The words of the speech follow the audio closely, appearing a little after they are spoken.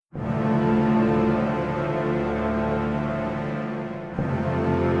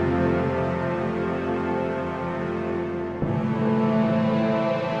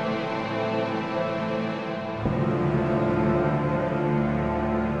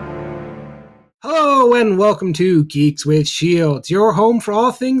Hello and welcome to Geeks with Shields, your home for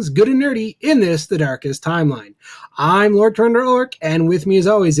all things good and nerdy in this, the darkest timeline. I'm Lord Turner Ulric, and with me as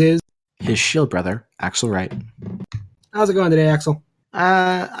always is... his shield brother, Axle Wright. How's it going today, Axel?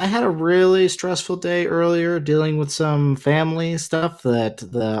 I had a really stressful day earlier dealing with some family stuff that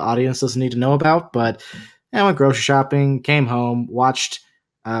the audience doesn't need to know about, but I went grocery shopping, came home, watched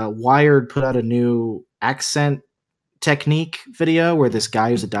Wired put out a new accent technique video where this guy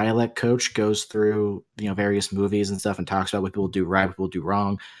who's a dialect coach goes through various movies and stuff and talks about what people do right, what people do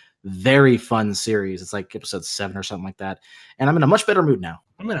wrong. Very fun series. It's like episode 7 or something like that. And I'm in a much better mood now.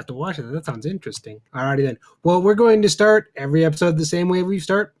 I'm going to have to watch it. That sounds interesting. Alrighty then. Well, we're going to start every episode the same way we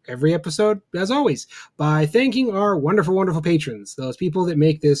start every episode, as always, by thanking our wonderful, wonderful patrons, those people that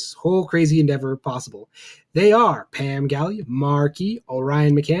make this whole crazy endeavor possible. They are Pam Galley, Markey,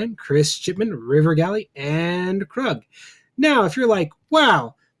 Orion McCann, Chris Chipman, River Galley, and Krug. Now, if you're like,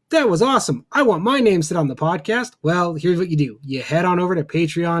 wow, that was awesome, I want my name set on the podcast, well, here's what you do. You head on over to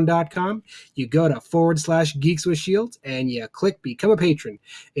patreon.com, you go to /Geeks with Shields, and you click Become a Patron.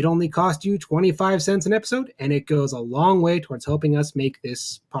 It only costs you 25 cents an episode, and it goes a long way towards helping us make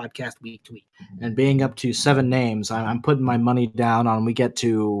this podcast week to week. And being up to 7 names, I'm putting my money down on we get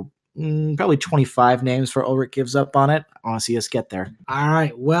to probably 25 names for Ulrich gives up on it. I want to see us get there. All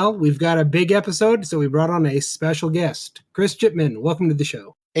right, well, we've got a big episode, so we brought on a special guest. Chris Chipman, welcome to the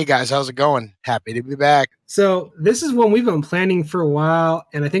show. Hey guys, how's it going? Happy to be back. So this is one we've been planning for a while,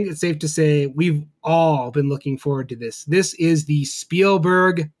 and I think it's safe to say we've all been looking forward to this. This is the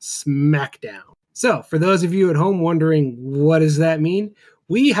Spielberg Smackdown. So for those of you at home wondering what does that mean,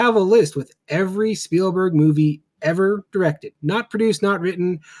 we have a list with every Spielberg movie ever directed. Not produced, not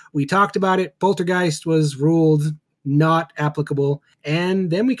written. We talked about it. Poltergeist was ruled not applicable.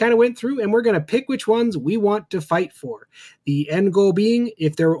 And then we kind of went through and we're going to pick which ones we want to fight for. The end goal being,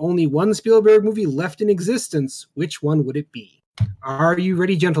 if there were only one Spielberg movie left in existence, which one would it be? Are you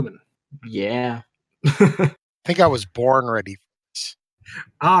ready, gentlemen? Yeah. I think I was born ready for this.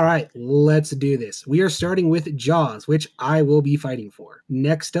 All right, let's do this. We are starting with Jaws, which I will be fighting for.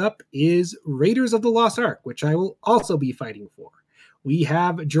 Next up is Raiders of the Lost Ark, which I will also be fighting for. We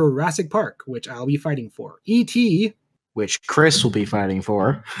have Jurassic Park, which I'll be fighting for. E.T., which Chris will be fighting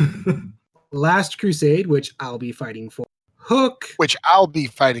for. Last Crusade, which I'll be fighting for. Hook, which I'll be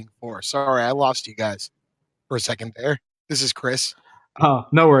fighting for. Sorry, I lost you guys for a second there. This is Chris. Oh,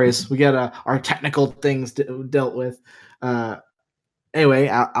 no worries. We got our technical things dealt with. Anyway,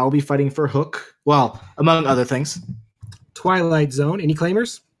 I'll be fighting for Hook. Well, among other things. Twilight Zone. Any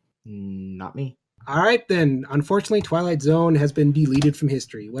claimers? Not me. All right, then. Unfortunately, Twilight Zone has been deleted from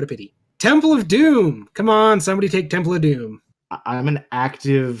history. What a pity. Temple of Doom. Come on, somebody take Temple of Doom. I'm an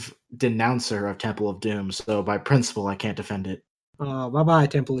active denouncer of Temple of Doom, so by principle, I can't defend it. Oh, bye-bye,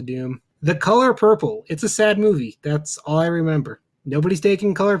 Temple of Doom. The Color Purple. It's a sad movie. That's all I remember. Nobody's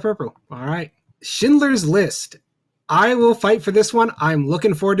taking Color Purple. All right. Schindler's List. I will fight for this one. I'm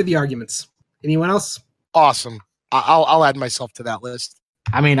looking forward to the arguments. Anyone else? Awesome. I'll add myself to that list.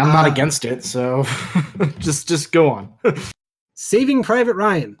 I mean, I'm not against it, so just go on. Saving Private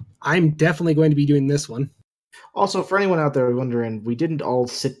Ryan. I'm definitely going to be doing this one. Also, for anyone out there wondering, we didn't all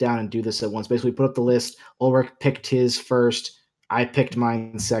sit down and do this at once. Basically, put up the list. Ulrich picked his first. I picked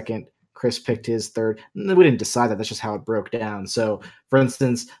mine second. Chris picked his third. We didn't decide that. That's just how it broke down. So, for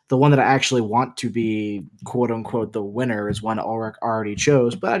instance, the one that I actually want to be, quote-unquote, the winner is one Ulrich already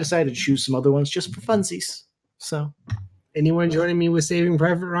chose, but I decided to choose some other ones just for funsies. So, anyone joining me with Saving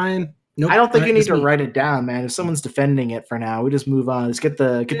Private Ryan? Nope. I don't think you need to write it down, man. If someone's defending it for now, we just move on. Let's get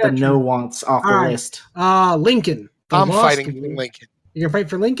the no wants off the list. Lincoln. I'm fighting for Lincoln. You're going to fight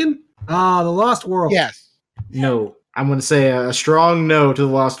for Lincoln? The Lost World. Yes. No. I'm going to say a strong no to the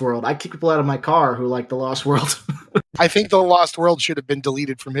Lost World. I kick people out of my car who like the Lost World. I think the Lost World should have been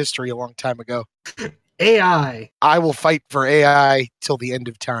deleted from history a long time ago. AI. I will fight for AI till the end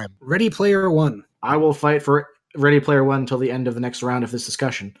of time. Ready Player One. I will fight for Ready Player One until the end of the next round of this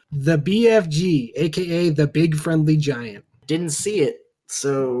discussion. The BFG, a.k.a. the Big Friendly Giant. Didn't see it,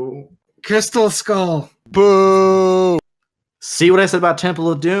 so... Crystal Skull. Boo! See what I said about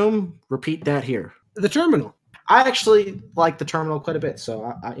Temple of Doom? Repeat that here. The Terminal. I actually like the Terminal quite a bit,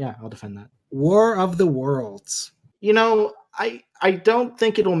 so I'll defend that. War of the Worlds. You know, I don't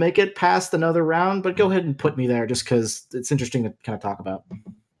think it'll make it past another round, but go ahead and put me there just because it's interesting to kind of talk about.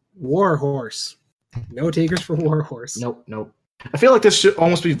 War Horse. No takers for War Horse. Nope. I feel like this should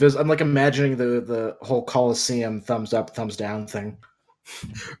almost be I'm like imagining the whole Coliseum thumbs up, thumbs down thing.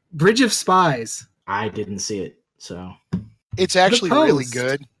 Bridge of Spies. I didn't see it, so. It's actually really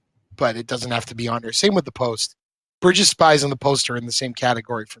good, but it doesn't have to be on there. Same with The Post. Bridge of Spies and The Post are in the same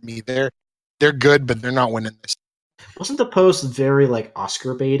category for me. They're They're good, but they're not winning this. Wasn't the post very like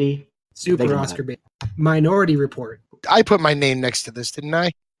Oscar baity? Super Oscar bait. Minority Report. I put my name next to this, didn't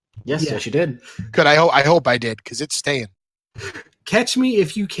I? Yes, Yeah. yes, you did. Good. I hope I did, because it's staying. Catch Me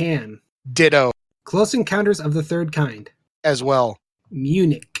If You Can. Ditto Close Encounters of the Third Kind. as well.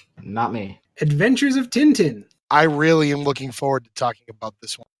 Munich. Not me. Adventures of Tintin. I really am looking forward to talking about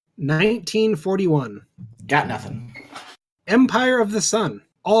this one. 1941. Got nothing. Empire of the Sun.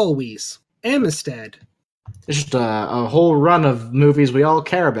 Always. Amistad. It's just a whole run of movies we all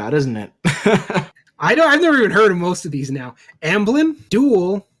care about, isn't it? I've never even heard of most of these now. Amblin.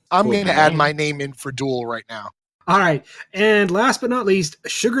 Duel. I'm Cool going to name. add my name in for Duel right now. All right. And last but not least,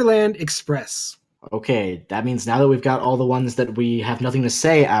 Sugarland Express. Okay, that means now that we've got all the ones that we have nothing to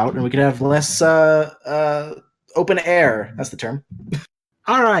say out, and we could have less open air. That's the term.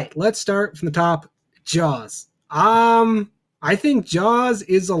 All right. Let's start from the top. Jaws. I think Jaws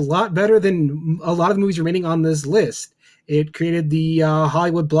is a lot better than a lot of the movies remaining on this list. It created the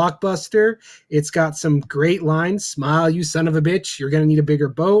Hollywood blockbuster. It's got some great lines. Smile, you son of a bitch. You're going to need a bigger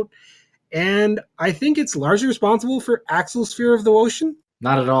boat. And I think it's largely responsible for Axle's fear of the ocean.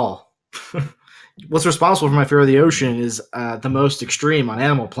 Not at all. What's responsible for my fear of the ocean is the most extreme on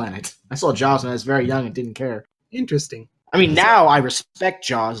Animal Planet. I saw Jaws when I was very young and didn't care. Interesting. I mean, now I respect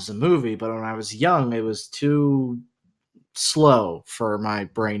Jaws as a movie, but when I was young, it was too slow for my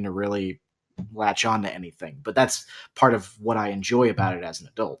brain to really latch on to anything. But that's part of what I enjoy about it as an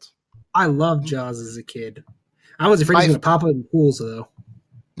adult. I loved Jaws as a kid. I was afraid he was going to pop up in pools, though.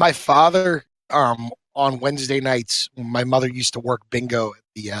 My father, on Wednesday nights, when my mother used to work bingo at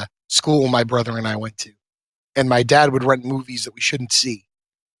the school my brother and I went to, and my dad would rent movies that we shouldn't see,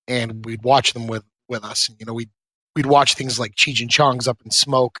 and we'd watch them with us. And, we'd watch things like Cheech and Chong's Up in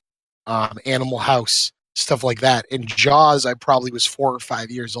Smoke, Animal House, stuff like that. And Jaws, I probably was 4 or 5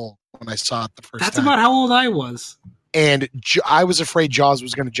 years old when I saw it the first That's time. about how old I was. And I was afraid Jaws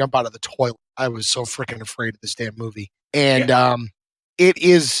was going to jump out of the toilet. I was so freaking afraid of this damn movie. And it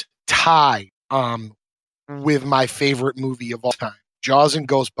is tied with my favorite movie of all time. Jaws and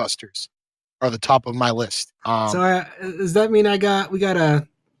Ghostbusters are the top of my list. So does that mean we got a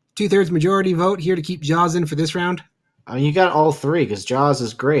 2/3 majority vote here to keep Jaws in for this round? I mean, you got all three because Jaws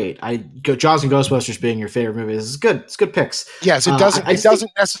is great. Jaws and Ghostbusters being your favorite movie is good. It's good picks. Yes, it doesn't. It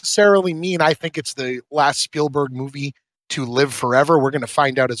doesn't necessarily mean I think it's the last Spielberg movie to live forever. We're going to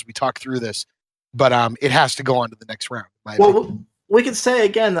find out as we talk through this, but it has to go on to the next round. We could say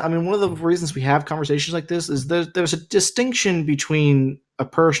again. I mean, one of the reasons we have conversations like this is there's a distinction between a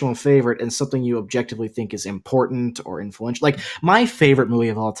personal favorite and something you objectively think is important or influential. Like my favorite movie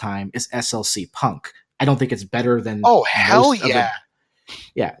of all time is SLC Punk. I don't think it's better than hell yeah.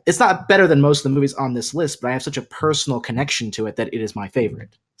 Yeah, it's not better than most of the movies on this list, but I have such a personal connection to it that it is my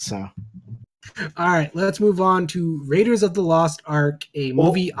favorite. So, all right, let's move on to Raiders of the Lost Ark, a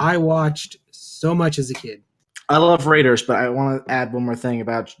movie I watched so much as a kid. I love Raiders, but I want to add one more thing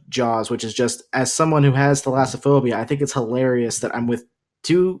about Jaws, which is just as someone who has thalassophobia, I think it's hilarious that I'm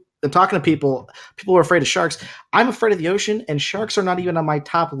talking to people who are afraid of sharks. I'm afraid of the ocean, and sharks are not even on my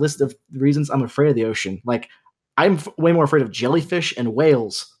top list of reasons I'm afraid of the ocean. Like, I'm way more afraid of jellyfish and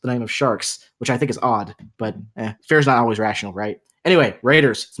whales than I am of sharks, which I think is odd, but fear's not always rational, right? Anyway,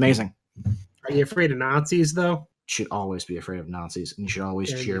 Raiders, it's amazing. Are you afraid of Nazis, though? You should always be afraid of Nazis, and you should always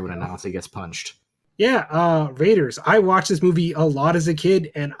cheer when a Nazi gets punched. Yeah, Raiders. I watched this movie a lot as a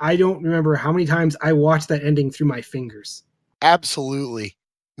kid, and I don't remember how many times I watched that ending through my fingers. Absolutely.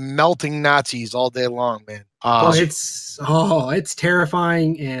 Melting Nazis all day long, man. It's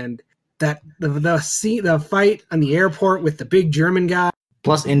terrifying, and that the fight on the airport with the big German guy.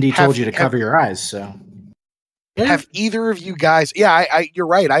 Plus, Indy told you to cover your eyes, so. Yeah. Have either of you guys? Yeah, you're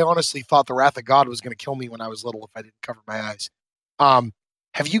right. I honestly thought the Wrath of God was going to kill me when I was little if I didn't cover my eyes.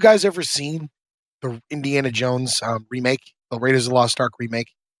 Have you guys ever seen the Indiana Jones remake, the Raiders of the Lost Ark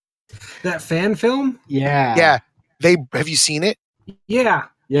remake? That fan film? Yeah. Have you seen it? Yeah.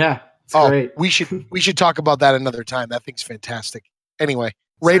 Yeah. It's great. we should talk about that another time. That thing's fantastic. Anyway,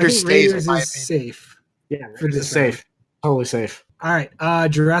 Raiders stays in my opinion. Safe. Yeah, Raiders is safe. Totally safe. All right.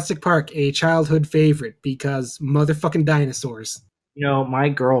 Jurassic Park, a childhood favorite because motherfucking dinosaurs. My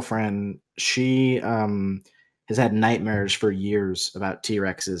girlfriend, she has had nightmares for years about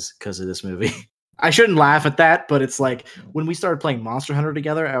T-Rexes because of this movie. I shouldn't laugh at that, but it's like when we started playing Monster Hunter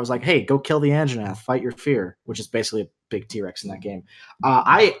together, I was like, hey, go kill the Anjanath, fight your fear, which is basically a big T-Rex in that game.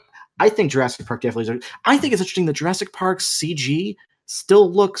 I think Jurassic Park definitely is. I think it's interesting that Jurassic Park's CG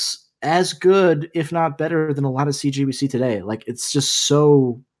still looks as good, if not better, than a lot of CG we see today. Like, it's just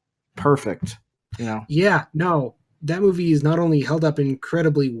so perfect, Yeah, no. That movie is not only held up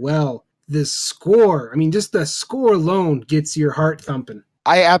incredibly well, the score. I mean, just the score alone gets your heart thumping.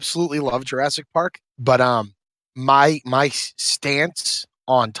 I absolutely love Jurassic Park, but my stance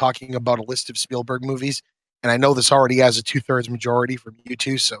on talking about a list of Spielberg movies, and I know this already has a 2/3 majority from you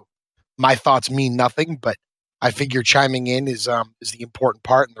two, so my thoughts mean nothing, but I figure chiming in is the important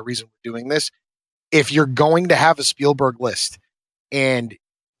part and the reason we're doing this. If you're going to have a Spielberg list and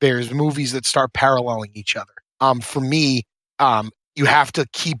there's movies that start paralleling each other, for me, you have to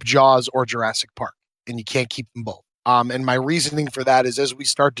keep Jaws or Jurassic Park, and you can't keep them both. And my reasoning for that is as we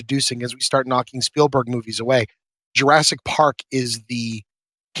start knocking Spielberg movies away, Jurassic Park is the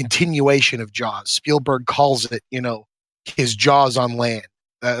continuation of Jaws. Spielberg calls it, his Jaws on land.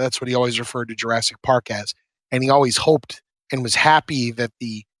 That's what he always referred to Jurassic Park as. And he always hoped and was happy that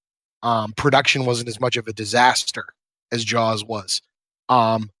the production wasn't as much of a disaster as Jaws was.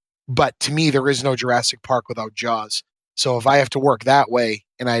 But to me, there is no Jurassic Park without Jaws. So if I have to work that way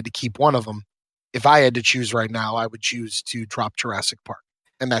and I had to keep one of them, if I had to choose right now, I would choose to drop Jurassic Park.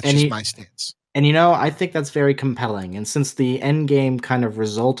 And that's just my stance. And I think that's very compelling. And since the end game kind of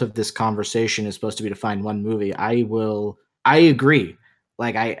result of this conversation is supposed to be to find one movie, I agree.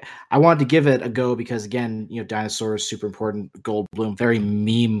 Like I wanted to give it a go because again, dinosaurs, super important, Goldblum, very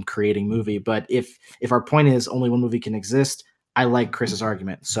meme creating movie. But if our point is only one movie can exist, I like Chris's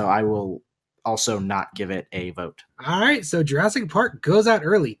argument. So I will also not give it a vote. All right. So Jurassic Park goes out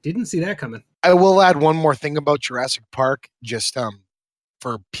early. Didn't see that coming. I will add one more thing about Jurassic Park, just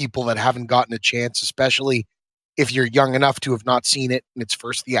for people that haven't gotten a chance, especially if you're young enough to have not seen it in its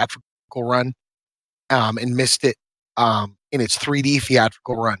first theatrical run and missed it in its 3D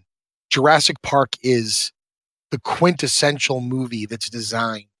theatrical run. Jurassic Park is the quintessential movie that's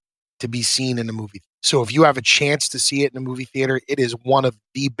designed to be seen in a movie. So if you have a chance to see it in a movie theater, it is one of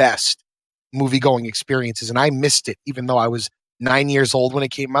the best movie-going experiences. And I missed it, even though I was 9 years old when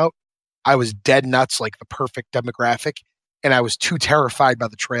it came out. I was dead nuts, like the perfect demographic. And I was too terrified by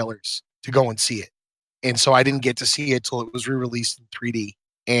the trailers to go and see it. And so I didn't get to see it till it was re-released in 3D.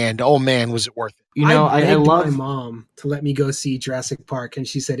 And oh man, was it worth it. I love my mom to let me go see Jurassic Park, and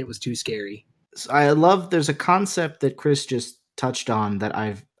she said it was too scary. There's a concept that Chris just touched on that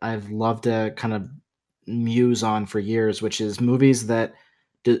I've loved to kind of muse on for years, which is movies that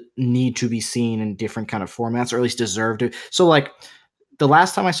need to be seen in different kind of formats, or at least deserve to. So like, the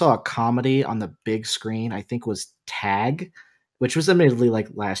last time I saw a comedy on the big screen, I think was Tag, which was admittedly like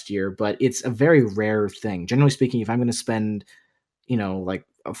last year, but it's a very rare thing. Generally speaking, if I'm going to spend, like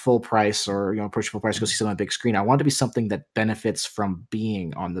a full price or, push full price to go see something on a big screen, I want it to be something that benefits from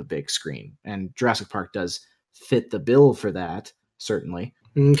being on the big screen. And Jurassic Park does fit the bill for that, certainly.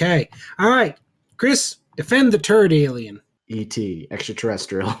 Okay. All right. Chris, defend the turd alien. E.T.,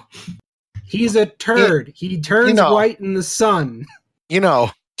 extraterrestrial. He's a turd. He turns white in the sun.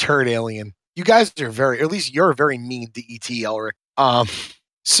 Turd alien. You guys are at least you're very mean to E.T., Ulric.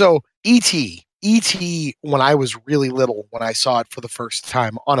 So E.T., when I was really little, when I saw it for the first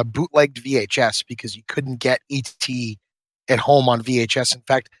time on a bootlegged VHS, because you couldn't get E.T. at home on VHS. In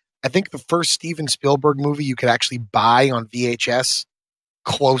fact, I think the first Steven Spielberg movie you could actually buy on VHS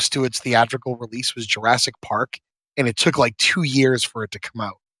close to its theatrical release was Jurassic Park, and it took like 2 years for it to come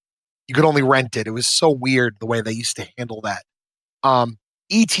out. You could only rent it. It was so weird the way they used to handle that.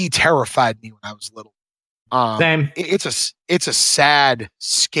 E.T. terrified me when I was little. Same. It's a sad,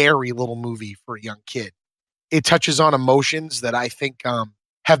 scary little movie for a young kid. It touches on emotions that I think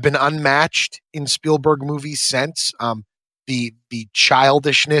have been unmatched in Spielberg movies since. The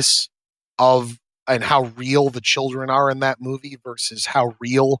childishness of and how real the children are in that movie versus how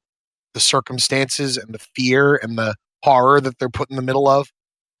real the circumstances and the fear and the horror that they're put in the middle of.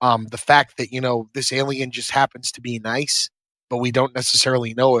 The fact that, this alien just happens to be nice, but we don't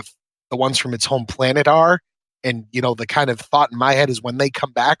necessarily know if the ones from its home planet are. And, the kind of thought in my head is when they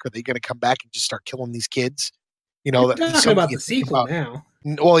come back, are they going to come back and just start killing these kids? You're talking about the sequel now.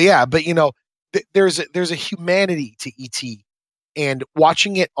 Well, yeah, but, there's a humanity to E.T. And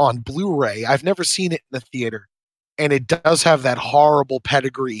watching it on Blu-ray, I've never seen it in the theater. And it does have that horrible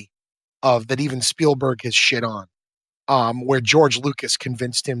pedigree of that even Spielberg has shit on. Where George Lucas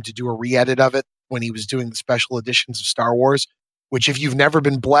convinced him to do a re-edit of it when he was doing the special editions of Star Wars, which if you've never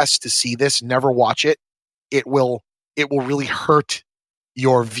been blessed to see this, never watch it. It will really hurt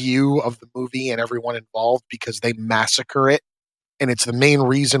your view of the movie and everyone involved because they massacre it. And it's the main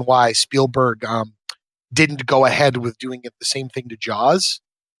reason why Spielberg didn't go ahead with doing it the same thing to Jaws.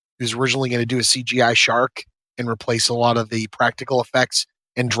 He was originally going to do a CGI shark and replace a lot of the practical effects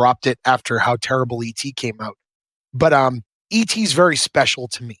and dropped it after how terrible E.T. came out. But E.T. is very special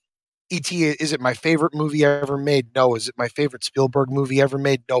to me. E.T. Is it my favorite movie ever made? No. Is it my favorite Spielberg movie ever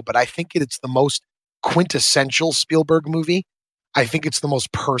made? No. But I think it's the most quintessential Spielberg movie. I think it's the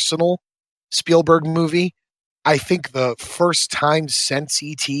most personal Spielberg movie. I think the first time since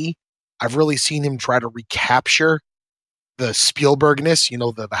E.T., I've really seen him try to recapture the Spielbergness,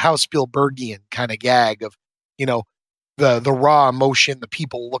 the how Spielbergian kind of gag of, the raw emotion, the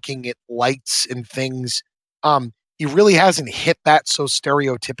people looking at lights and things. He really hasn't hit that so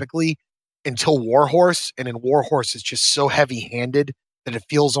stereotypically until Warhorse, and in Warhorse it's just so heavy-handed that it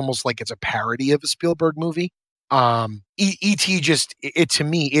feels almost like it's a parody of a Spielberg movie. E.T. just, it to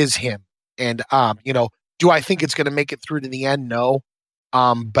me is him. And, do I think it's going to make it through to the end? No.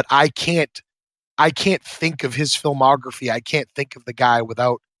 But I can't think of his filmography. I can't think of the guy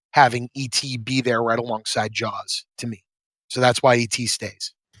without having E.T. be there right alongside Jaws to me. So that's why E.T.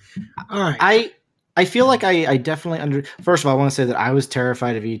 stays. All right. I feel like I definitely First of all, I want to say that I was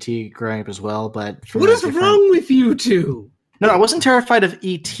terrified of E.T. growing up as well, but what is wrong with you two? No, I wasn't terrified of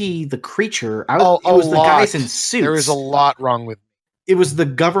E.T. the creature. It was the guys in suits. There is a lot wrong with me. It was the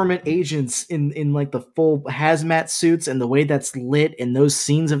government agents in like the full hazmat suits, and the way that's lit, and those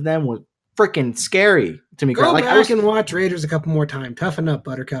scenes of them were freaking scary to me. Go back and watch Raiders a couple more times. Toughen up,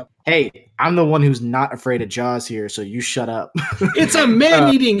 Buttercup. Hey, I'm the one who's not afraid of Jaws here, so you shut up. It's a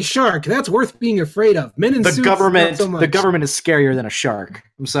man-eating shark. That's worth being afraid of. Men in suits, not so much. The government is scarier than a shark.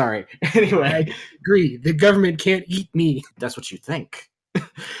 I'm sorry. Anyway, I agree. The government can't eat me. That's what you think.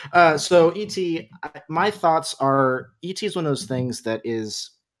 So E.T., my thoughts are E.T. is one of those things that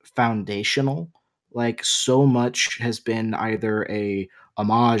is foundational. Like, so much has been either a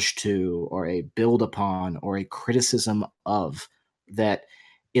homage to or a build upon or a criticism of, that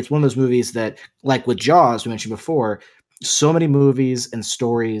it's one of those movies that, like with Jaws, we mentioned before, so many movies and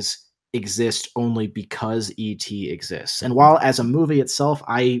stories exist only because E.T. exists. And while as a movie itself,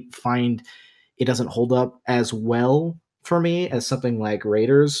 I find it doesn't hold up as well for me as something like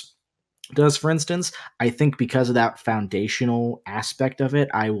Raiders does, for instance, I think because of that foundational aspect of it,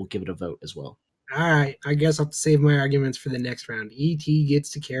 I will give it a vote as well. All right, I guess I'll save my arguments for the next round. E.T. gets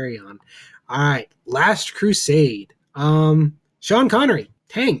to carry on. All right, Last Crusade. Sean Connery,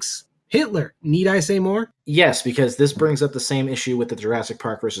 tanks, Hitler. Need I say more? Yes, because this brings up the same issue with the Jurassic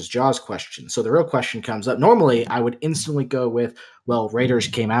Park versus Jaws question. So the real question comes up. Normally, I would instantly go with, well, Raiders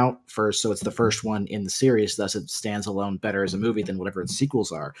came out first, so it's the first one in the series, thus it stands alone better as a movie than whatever its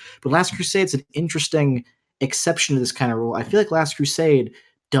sequels are. But Last Crusade's an interesting exception to this kind of rule. I feel like Last Crusade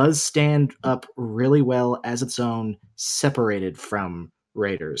does stand up really well as its own, separated from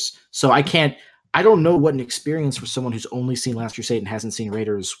Raiders. So I don't know what an experience for someone who's only seen Last Crusade and hasn't seen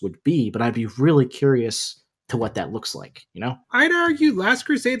Raiders would be, but I'd be really curious to what that looks like, I'd argue Last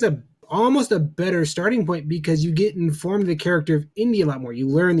Crusade's almost a better starting point because you get informed the character of Indy a lot more. You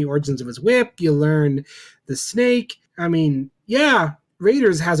learn the origins of his whip, you learn the snake. I mean, yeah,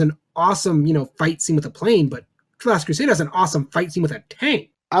 Raiders has an awesome, fight scene with a plane, but Last Crusade has an awesome fight scene with a tank.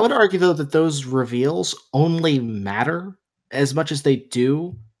 I would argue, though, that those reveals only matter as much as they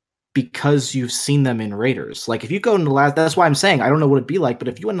do because you've seen them in Raiders. Like, if you go into that's why I'm saying I don't know what it'd be like, but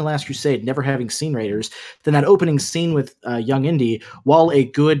if you went into Last Crusade never having seen Raiders, then that opening scene with young Indy, while a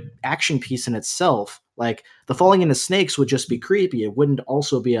good action piece in itself, like the falling into snakes would just be creepy. It wouldn't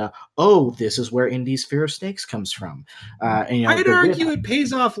also be this is where Indy's fear of snakes comes from. I'd argue it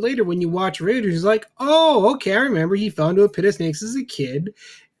pays off later when you watch Raiders. It's like, oh, okay, I remember he fell into a pit of snakes as a kid.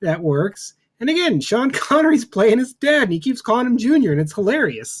 That works. And again, Sean Connery's playing his dad, and he keeps calling him Junior, and it's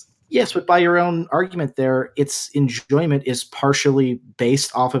hilarious. Yes, but by your own argument there, its enjoyment is partially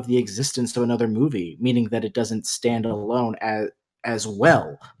based off of the existence of another movie, meaning that it doesn't stand alone as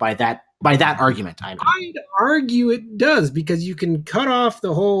well by that argument. I'd argue it does, because you can cut off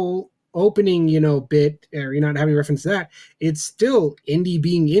the whole opening, bit, or you're not having reference to that. It's still Indy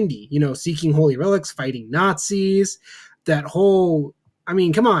being Indy, seeking holy relics, fighting Nazis, that whole... I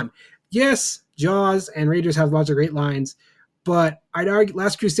mean, come on. Yes, Jaws and Raiders have lots of great lines, but I'd argue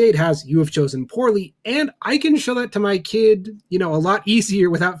Last Crusade has "You have chosen poorly," and I can show that to my kid, a lot easier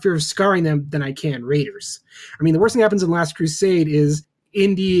without fear of scarring them than I can Raiders. I mean, the worst thing happens in Last Crusade is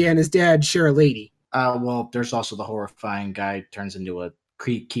Indy and his dad share a lady. Well, there's also the horrifying guy turns into a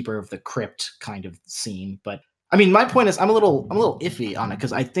keeper of the crypt kind of scene, but I mean, my point is I'm a little iffy on it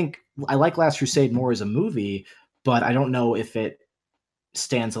because I think I like Last Crusade more as a movie, but I don't know if it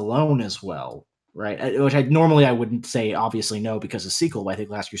stands alone as well, right? Which I wouldn't say obviously no because of sequel, but I think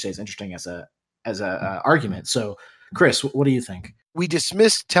Last Crusade is interesting as a argument. So, Chris, what do you think? We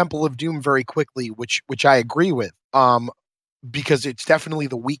dismissed Temple of Doom very quickly, which I agree with, because it's definitely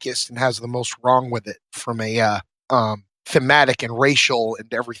the weakest and has the most wrong with it from a thematic and racial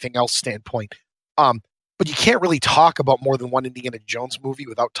and everything else standpoint. But you can't really talk about more than one Indiana Jones movie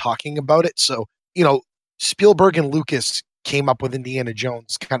without talking about it. So, Spielberg and Lucas came up with Indiana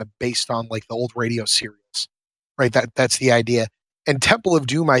Jones kind of based on like the old radio serials, right? That's the idea. And Temple of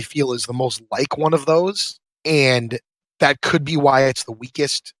Doom, I feel, is the most like one of those. And that could be why it's the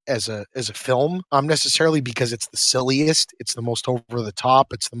weakest as a film, necessarily because it's the silliest, it's the most over the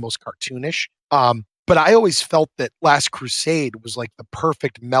top, it's the most cartoonish. But I always felt that Last Crusade was like the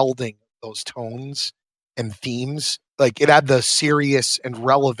perfect melding of those tones and themes. Like it had the serious and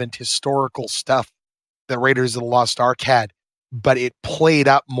relevant historical stuff that Raiders of the Lost Ark had, but it played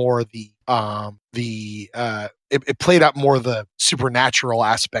up more the supernatural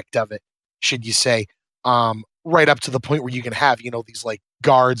aspect of it, should you say, right up to the point where you can have, these like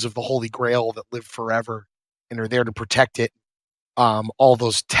guards of the Holy Grail that live forever and are there to protect it. All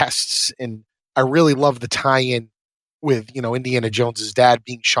those tests. And I really love the tie-in with, Indiana Jones's dad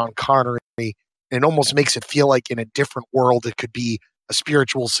being Sean Connery. And it almost makes it feel like in a different world, it could be a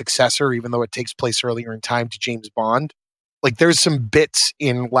spiritual successor, even though it takes place earlier in time, to James Bond. Like there's some bits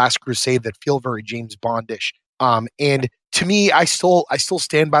in Last Crusade that feel very James Bondish. And to me, I still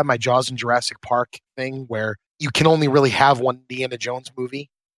stand by my Jaws and Jurassic Park thing, where you can only really have one Indiana Jones movie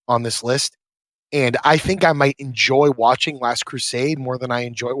on this list. And I think I might enjoy watching Last Crusade more than I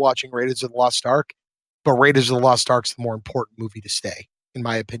enjoy watching Raiders of the Lost Ark. But Raiders of the Lost Ark's the more important movie to stay, in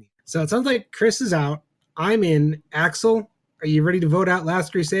my opinion. So it sounds like Chris is out. I'm in. Axle, are you ready to vote out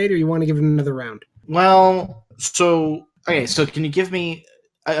Last Crusade, or you want to give it another round? Well, so can you give me,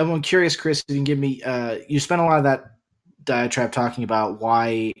 I'm curious, Chris, if you can give me, you spent a lot of that diatribe talking about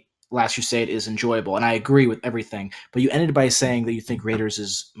why Last Crusade is enjoyable, and I agree with everything, but you ended by saying that you think Raiders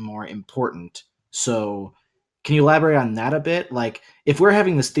is more important. So can you elaborate on that a bit? Like, if we're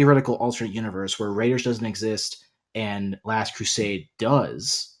having this theoretical alternate universe where Raiders doesn't exist and Last Crusade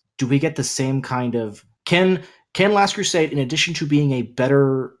does, do we get the same kind of... Can Last Crusade, in addition to being a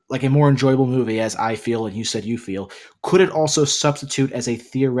better, like a more enjoyable movie, as I feel and you said you feel, could it also substitute as a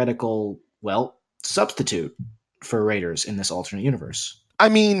theoretical, substitute for Raiders in this alternate universe? I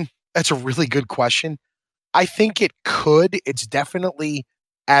mean, that's a really good question. I think it could. It's definitely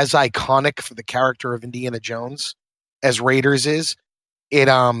as iconic for the character of Indiana Jones as Raiders is.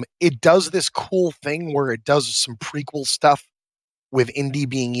 It does this cool thing where it does some prequel stuff with Indy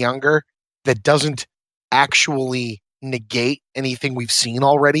being younger that doesn't actually negate anything we've seen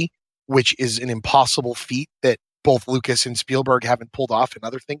already, which is an impossible feat that both Lucas and Spielberg haven't pulled off in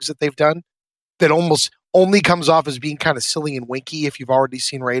other things that they've done, that almost only comes off as being kind of silly and winky if you've already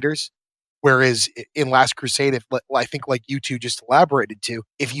seen Raiders. Whereas in Last Crusade, I think like you two just elaborated to,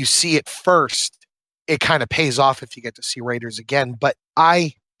 if you see it first, it kind of pays off if you get to see Raiders again. But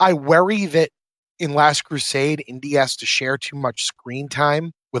I worry that in Last Crusade, Indy has to share too much screen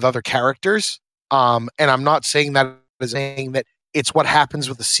time with other characters. And I'm not saying that as saying that it's what happens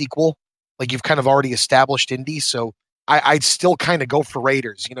with the sequel. Like you've kind of already established Indy, so I'd still kind of go for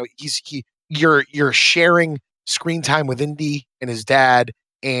Raiders. You're sharing screen time with Indy and his dad,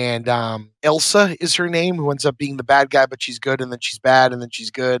 and Elsa is her name, who ends up being the bad guy, but she's good, and then she's bad, and then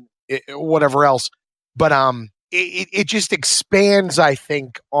she's good, whatever else. But it just expands, I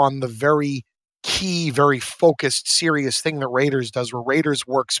think, on the very key, very focused, serious thing that Raiders does, where Raiders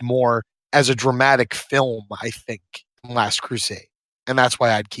works more as a dramatic film, I think, than Last Crusade. And that's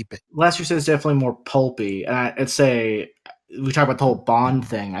why I'd keep it. Last Crusade is definitely more pulpy. And I'd say, we talk about the whole Bond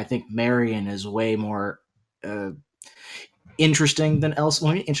thing, I think Marion is way more interesting than Elsa.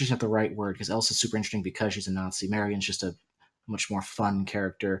 Well, interesting is not the right word, because Elsa's super interesting because she's a Nazi. Marion's just a much more fun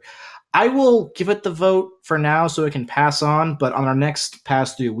character. I will give it the vote for now so it can pass on, but on our next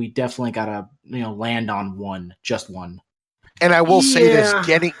pass through, we definitely gotta land on one, just one. And I will say this: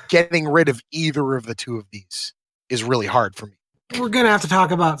 getting rid of either of the two of these is really hard for me. We're gonna have to talk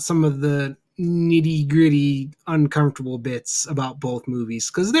about some of the nitty-gritty, uncomfortable bits about both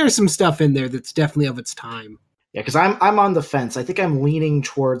movies, because there's some stuff in there that's definitely of its time. Yeah, because I'm on the fence. I think I'm leaning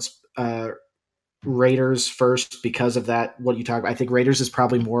towards Raiders first because of that. What you talk about, I think Raiders is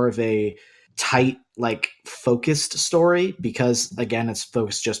probably more of a tight, focused story, because again, it's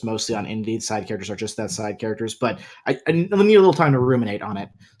focused just mostly on Indy. The side characters are just that side characters, but I need a little time to ruminate on it.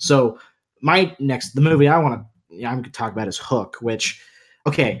 So the movie I'm going to talk about is Hook, which,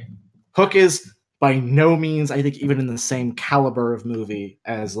 okay, Hook is by no means, I think, even in the same caliber of movie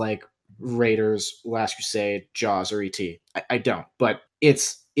as Raiders, Last Crusade, Jaws, or E.T. I don't, but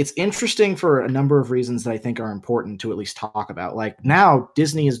it's interesting for a number of reasons that I think are important to at least talk about. Like, now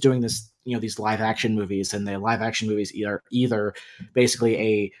Disney is doing this, these live action movies, and the live action movies are either basically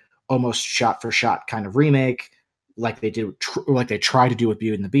a almost shot for shot kind of remake, like they did, like they try to do with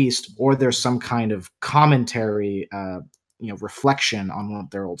Beauty and the Beast, or there's some kind of commentary, reflection on one of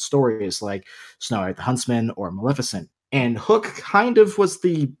their old stories, like Snow White the Huntsman or Maleficent. And Hook kind of was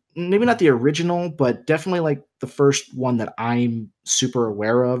maybe not the original, but definitely like the first one that I'm super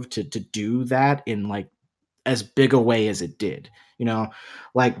aware of to do that in like as big a way as it did,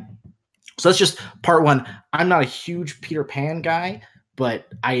 like, so that's just part one. I'm not a huge Peter Pan guy,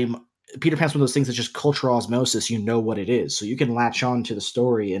 but Peter Pan's one of those things that's just cultural osmosis. You know what it is. So you can latch on to the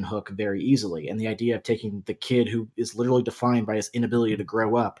story in Hook very easily. And the idea of taking the kid who is literally defined by his inability to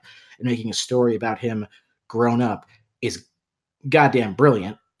grow up and making a story about him grown up is goddamn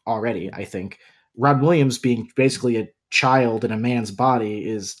brilliant already, I think. Robin Williams being basically a child in a man's body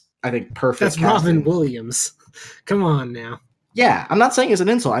is, I think, perfect. That's casting. Robin Williams. Come on now. Yeah, I'm not saying it's an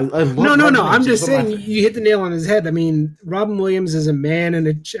insult. I love no. I'm just saying you hit the nail on his head. I mean, Robin Williams is a man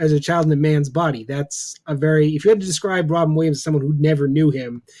and as a child in a man's body. That's if you had to describe Robin Williams as someone who never knew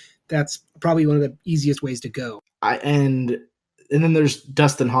him, that's probably one of the easiest ways to go. And then there's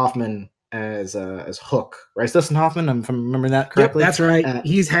Dustin Hoffman as Hook, right? It's Dustin Hoffman, if I'm remembering that correctly. Yep, that's right.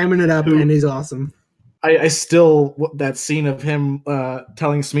 He's hamming it up, and he's awesome. I still, that scene of him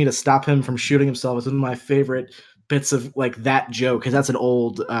telling Smee to stop him from shooting himself is one of my favorite bits of like that joke, because that's an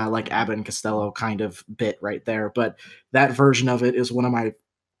old like Abbott and Costello kind of bit right there, but that version of it is one of my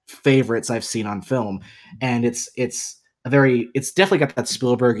favorites I've seen on film, and it's definitely got that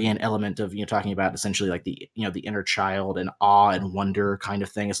Spielbergian element of talking about essentially like the the inner child and awe and wonder kind of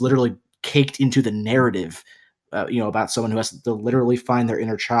thing. It's literally caked into the narrative, about someone who has to literally find their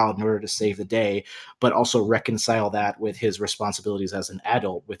inner child in order to save the day, but also reconcile that with his responsibilities as an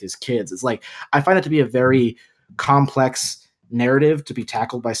adult with his kids. It's like, I find it to be a very complex narrative to be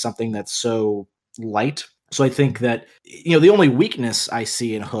tackled by something that's so light. So I think that, the only weakness I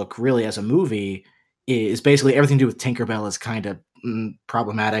see in Hook really as a movie is basically everything to do with Tinkerbell is kind of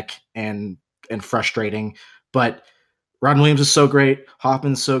problematic and frustrating. But Robin Williams is so great.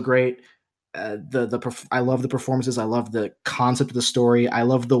 Hoffman's so great. I love the performances. I love the concept of the story. I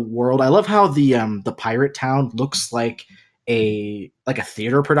love the world. I love how the pirate town looks like a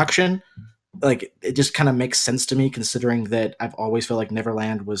theater production. Like, it just kind of makes sense to me, considering that I've always felt like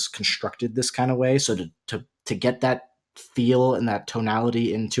Neverland was constructed this kind of way. So to get that feel and that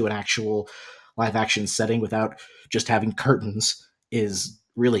tonality into an actual live action setting without just having curtains is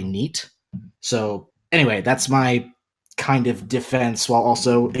really neat. So anyway, that's my kind of defense while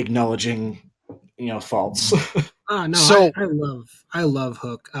also acknowledging, faults. No, so I love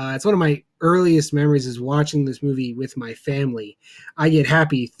Hook. It's one of my earliest memories is watching this movie with my family. I get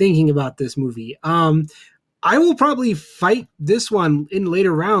happy thinking about this movie. I will probably fight this one in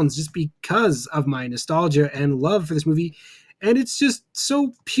later rounds just because of my nostalgia and love for this movie. And it's just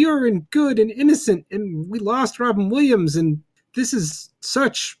so pure and good and innocent. And we lost Robin Williams, and this is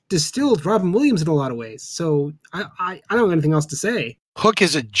such distilled Robin Williams in a lot of ways. So I don't have anything else to say. Hook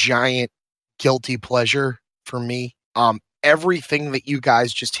is a giant guilty pleasure for me. Everything that you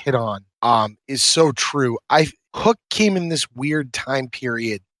guys just hit on is so true. Hook came in this weird time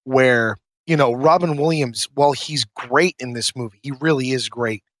period where, Robin Williams, while he's great in this movie, he really is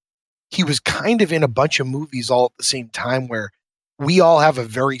great. He was kind of in a bunch of movies all at the same time where we all have a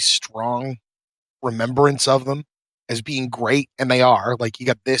very strong remembrance of them as being great, and they are. Like, you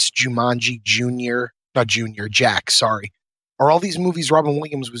got this, Jumanji, Jack, sorry. Or all these movies Robin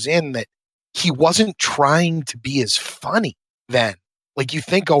Williams was in that he wasn't trying to be as funny then. Like, you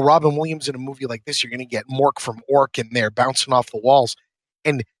think, Robin Williams in a movie like this, you're going to get Mork from Ork in there bouncing off the walls.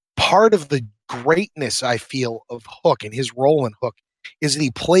 And part of the greatness, I feel, of Hook and his role in Hook is that he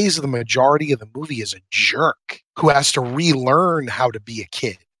plays the majority of the movie as a jerk who has to relearn how to be a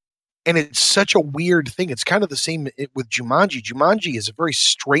kid. And it's such a weird thing. It's kind of the same with Jumanji. Jumanji is a very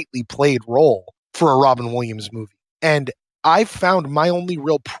straightly played role for a Robin Williams movie. And I found my only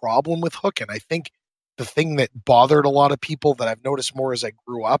real problem with Hook, and I think the thing that bothered a lot of people that I've noticed more as I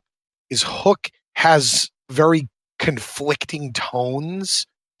grew up, is Hook has very conflicting tones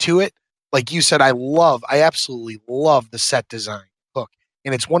to it. Like you said, I absolutely love the set design of Hook.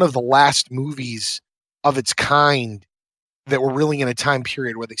 And it's one of the last movies of its kind that were really in a time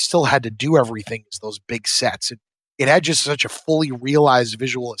period where they still had to do everything as those big sets. It had just such a fully realized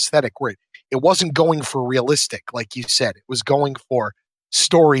visual aesthetic where it wasn't going for realistic, like you said. It was going for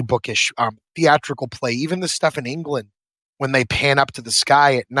storybookish, theatrical play. Even the stuff in England, when they pan up to the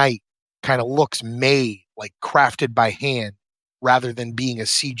sky at night, kind of looks made, like crafted by hand, rather than being a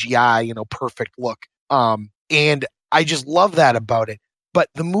CGI, perfect look. And I just love that about it. But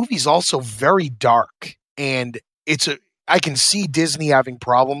the movie's also very dark, and I can see Disney having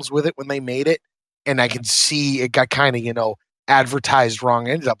problems with it when they made it, and I can see it got kind of, advertised wrong.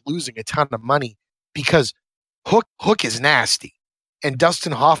 Ended up losing a ton of money because Hook is nasty, and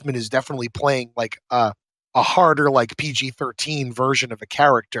Dustin Hoffman is definitely playing like a harder, like PG-13 version of a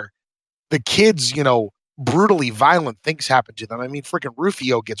character. The kids, brutally violent things happen to them. I mean, freaking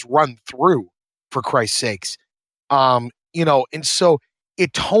Rufio gets run through, for Christ's sakes. And so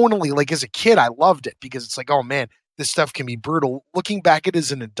it tonally, like as a kid, I loved it because it's like, oh man, this stuff can be brutal. Looking back at it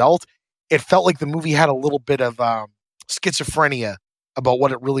as an adult, it felt like the movie had a little bit of schizophrenia about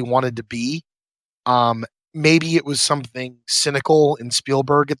what it really wanted to be. Maybe it was something cynical in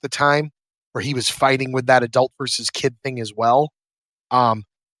Spielberg at the time, where he was fighting with that adult versus kid thing as well.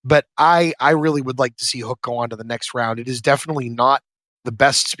 But I really would like to see Hook go on to the next round. It is definitely not the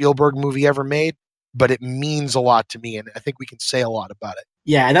best Spielberg movie ever made, but it means a lot to me, and I think we can say a lot about it.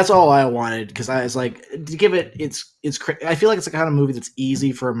 Yeah, and that's all I wanted, because I was like, to give it, I feel like it's the kind of movie that's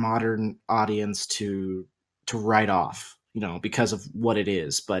easy for a modern audience to write off, because of what it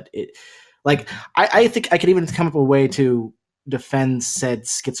is. But I think I could even come up with a way to defend said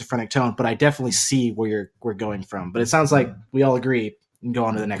schizophrenic tone, but I definitely see where we're going from. But it sounds like we all agree and go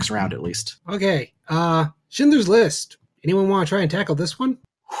on to the next round at least. Okay. Schindler's List. Anyone want to try and tackle this one?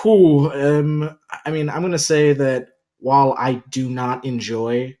 I'm going to say that while I do not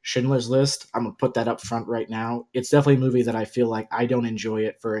enjoy Schindler's List, I'm going to put that up front right now. It's definitely a movie that I feel like I don't enjoy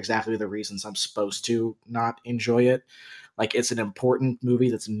it for exactly the reasons I'm supposed to not enjoy it. Like, it's an important movie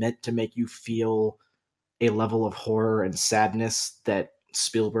that's meant to make you feel a level of horror and sadness that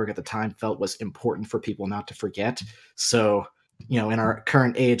Spielberg at the time felt was important for people not to forget. So, in our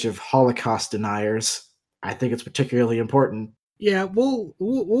current age of Holocaust deniers, I think it's particularly important. Yeah,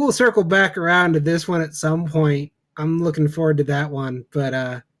 we'll circle back around to this one at some point. I'm looking forward to that one,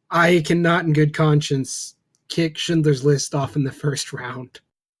 but I cannot in good conscience kick Schindler's List off in the first round.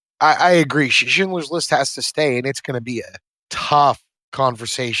 I agree. Schindler's List has to stay, and it's going to be a tough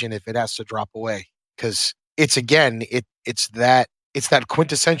conversation if it has to drop away, because it's that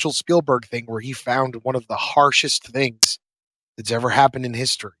quintessential Spielberg thing where he found one of the harshest things that's ever happened in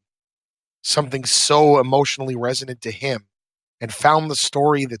history, something so emotionally resonant to him, and found the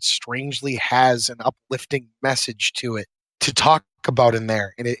story that strangely has an uplifting message to it to talk about in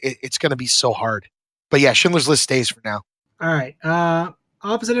there. And it's going to be so hard. But yeah, Schindler's List stays for now. All right.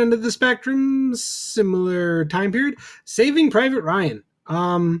 Opposite end of the spectrum, similar time period, Saving Private Ryan.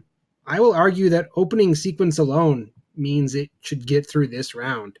 I will argue that opening sequence alone means it should get through this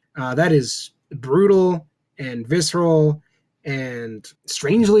round. That is brutal and visceral and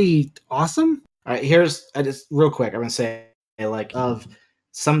strangely awesome. All right, I just real quick, I'm going to say, of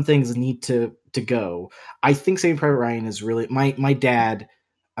some things need to go. I think Saving Private Ryan is really my dad.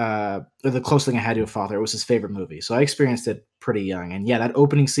 The closest thing I had to a father, it was his favorite movie, so I experienced it pretty young. And yeah, that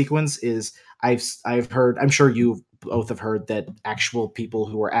opening sequence is I've heard. I'm sure you both have heard that actual people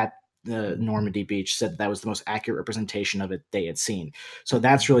who were at the Normandy beach said that was the most accurate representation of it they had seen. So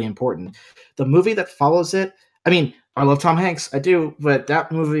that's really important. The movie that follows it, I mean, I love Tom Hanks, I do, but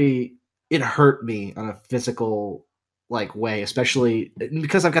that movie, it hurt me on a physical way, especially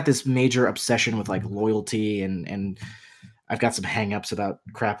because I've got this major obsession with loyalty and I've got some hang-ups about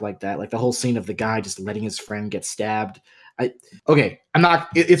crap like that. Like the whole scene of the guy just letting his friend get stabbed.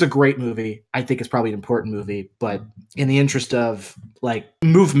 It's a great movie. I think it's probably an important movie, but in the interest of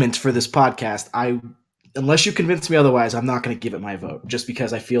movement for this podcast, unless you convince me otherwise, I'm not going to give it my vote, just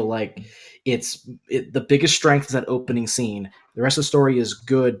because I feel like the biggest strength is that opening scene. The rest of the story is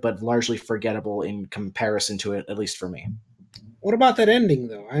good, but largely forgettable in comparison to it, at least for me. What about that ending,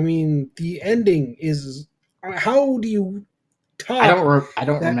 though? I mean, the ending is... How do you talk? I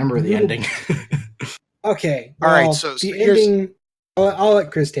don't remember the ending. Okay. All right, so the ending... I'll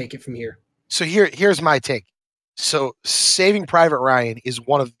let Chris take it from here. So here's my take. So Saving Private Ryan is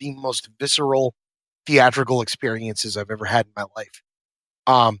one of the most visceral theatrical experiences I've ever had in my life.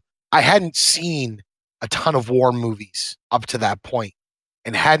 I hadn't seen a ton of war movies up to that point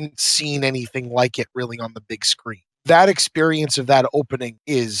and hadn't seen anything like it really on the big screen. That experience of that opening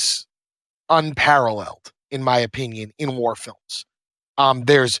is unparalleled, in my opinion, in war films.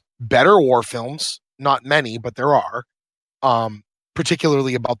 There's better war films, not many, but there are,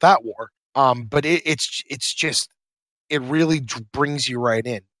 particularly about that war. But it really brings you right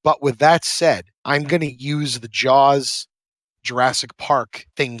in. But with that said, I'm going to use the Jaws Jurassic Park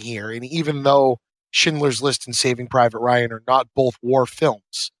thing here. And even though Schindler's List and Saving Private Ryan are not both war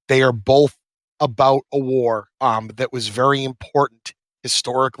films, they are both about a war that was very important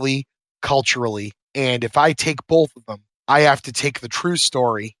historically, culturally. And if I take both of them, I have to take the true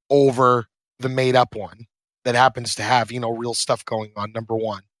story over the made up one that happens to have, real stuff going on, number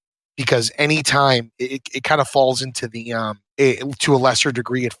one. because anytime it kind of falls into the to a lesser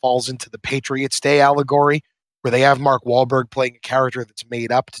degree, it falls into the Patriots Day allegory, where they have Mark Wahlberg playing a character that's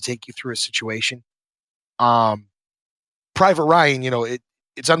made up to take you through a situation. Private Ryan,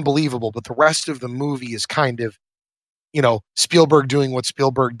 it's unbelievable, but the rest of the movie is kind of, Spielberg doing what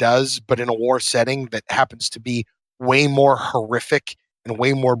Spielberg does, but in a war setting that happens to be way more horrific and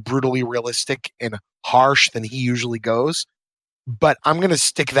way more brutally realistic and harsh than he usually goes. But I'm going to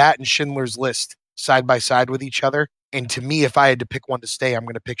stick that and Schindler's List side by side with each other. And to me, if I had to pick one to stay, I'm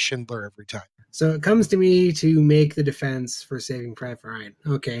going to pick Schindler every time. So it comes to me to make the defense for Saving Private Ryan.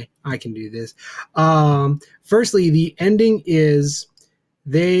 Okay, I can do this. Firstly, the ending is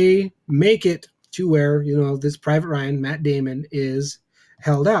they make it to where, this Private Ryan, Matt Damon, is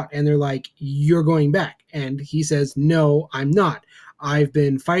held out. And they're like, you're going back. And he says, no, I'm not. I've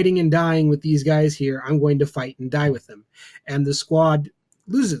been fighting and dying with these guys here. I'm going to fight and die with them. And the squad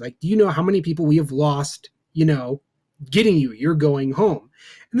loses. Like, do you know how many people we have lost, getting you? You're going home.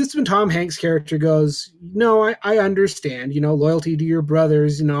 And this is when Tom Hanks' character goes, no, I understand, loyalty to your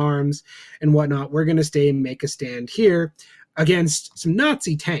brothers in arms and whatnot. We're going to stay and make a stand here against some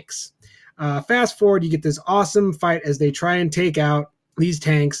Nazi tanks. Fast forward, you get this awesome fight as they try and take out these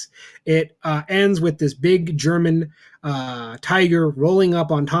tanks. It ends with this big German tiger rolling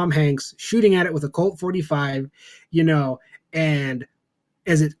up on Tom Hanks, shooting at it with a Colt 45, and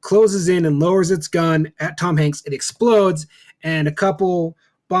as it closes in and lowers its gun at Tom Hanks, it explodes, and a couple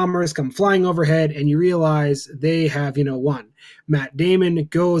bombers come flying overhead, and you realize they have, won. Matt Damon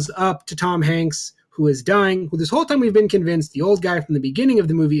goes up to Tom Hanks, who is dying, who this whole time we've been convinced the old guy from the beginning of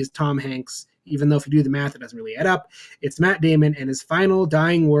the movie is Tom Hanks, even though if you do the math, it doesn't really add up. It's Matt Damon, and his final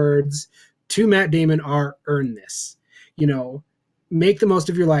dying words to Matt Damon are, earn this. Make the most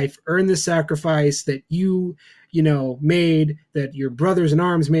of your life, earn this sacrifice that you made, that your brothers in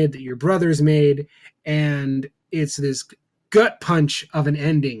arms made, that your brothers made. And it's this gut punch of an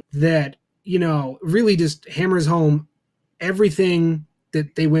ending that, really just hammers home everything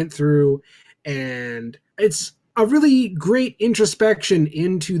that they went through. And it's a really great introspection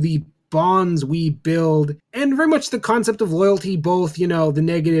into the bonds we build, and very much the concept of loyalty, both, the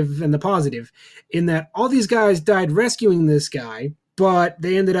negative and the positive, in that all these guys died rescuing this guy, but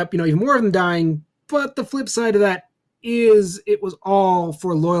they ended up, even more of them dying. But the flip side of that is it was all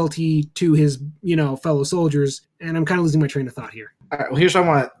for loyalty to his, fellow soldiers. And I'm kind of losing my train of thought here. All right, well, here's how I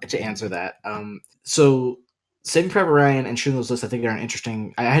want to answer that. So Saving Private Ryan and Schindler's List, I think, are an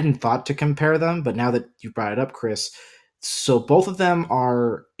interesting. I hadn't thought to compare them, but now that you brought it up, Chris, so both of them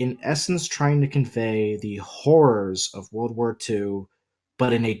are, in essence, trying to convey the horrors of World War II,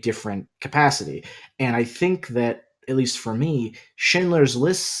 but in a different capacity. And I think that, at least for me, Schindler's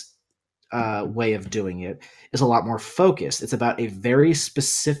List way of doing it is a lot more focused. It's about a very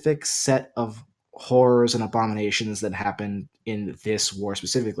specific set of horrors and abominations that happened in this war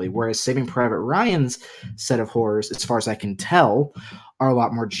specifically, whereas Saving Private Ryan's set of horrors, as far as I can tell, are a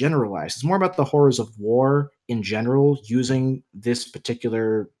lot more generalized. It's more about the horrors of war in general, using this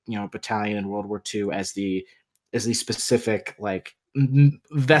particular battalion in World War II as the specific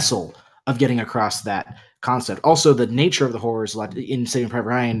vessel of getting across that concept. Also, the nature of the horrors, like in Saving Private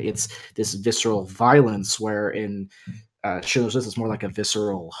Ryan, it's this visceral violence, where in Schindler's List, it's more like a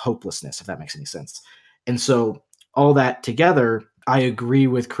visceral hopelessness, if that makes any sense. And so all that together, I agree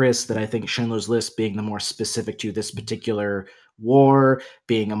with Chris that I think Schindler's List, being the more specific to this particular war,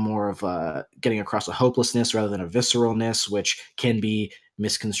 being a more of a getting across a hopelessness rather than a visceralness, which can be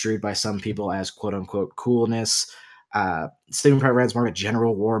misconstrued by some people as quote unquote coolness. Saving Private Ryan is more of a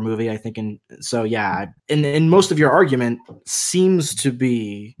general war movie, I think. And so, yeah, and most of your argument seems to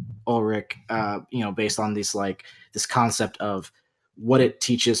be, Ulric, based on this concept of what it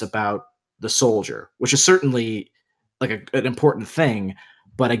teaches about the soldier, which is certainly an important thing.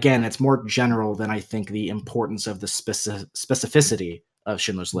 But again, it's more general than I think the importance of the specificity of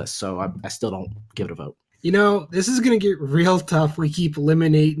Schindler's List. So I still don't give it a vote. This is going to get real tough. We keep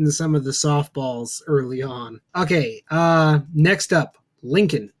eliminating some of the softballs early on. Okay, next up,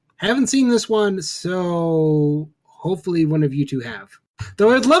 Lincoln. Haven't seen this one, so hopefully one of you two have.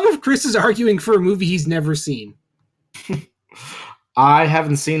 Though I'd love if Chris is arguing for a movie he's never seen. I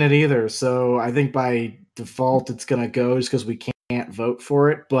haven't seen it either, so I think by default it's going to go just because we can't vote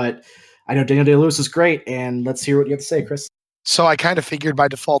for it. But I know Daniel Day-Lewis is great, and let's hear what you have to say, Chris. So I kind of figured by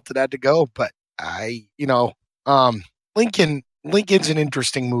default it had to go, but Lincoln's an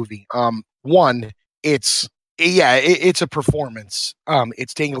interesting movie. One, it's a performance.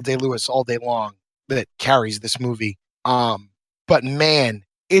 It's Daniel Day-Lewis all day long that carries this movie. But man,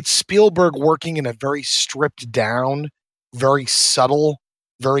 it's Spielberg working in a very stripped down, very subtle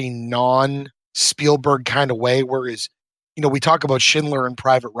very non-Spielberg kind of way. Whereas, we talk about Schindler and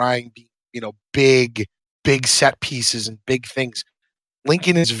Private Ryan being, big set pieces and big things.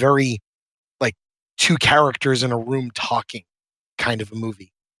 Lincoln is very like two characters in a room talking kind of a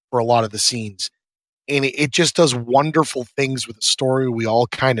movie for a lot of the scenes. And it just does wonderful things with a story we all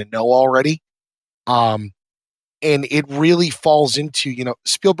kind of know already. And it really falls into,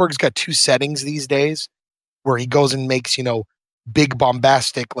 Spielberg's got two settings these days where he goes and makes, big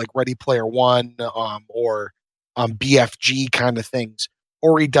bombastic like Ready Player One or BFG kind of things.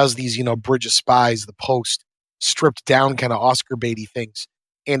 Or he does these, Bridge of Spies, The Post, stripped down kind of Oscar baity things.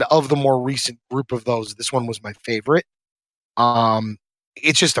 And of the more recent group of those, this one was my favorite.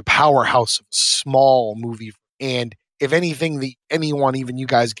 It's just a powerhouse of a small movie. And if anything, anyone, even you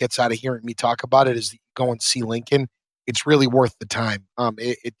guys, gets out of hearing me talk about it, is go and see Lincoln. It's really worth the time.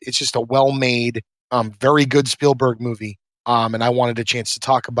 It's just a well-made, very good Spielberg movie. And I wanted a chance to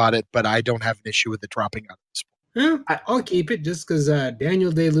talk about it, but I don't have an issue with it dropping out of this point. Yeah, I'll keep it just because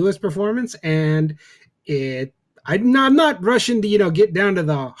Daniel Day-Lewis performance, and I'm not rushing to get down to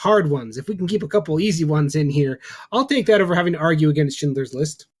the hard ones. If we can keep a couple easy ones in here, I'll take that over having to argue against Schindler's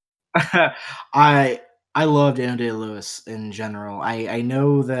List. I love Daniel Day-Lewis in general. I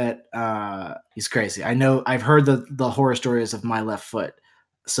know that he's crazy. I've heard the horror stories of My Left Foot,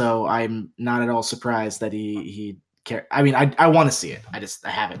 so I'm not at all surprised that he care. I mean, I want to see it. I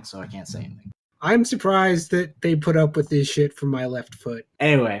haven't, so I can't say anything. I'm surprised that they put up with this shit from My Left Foot.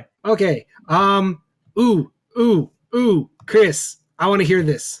 Anyway. Okay. Chris, I want to hear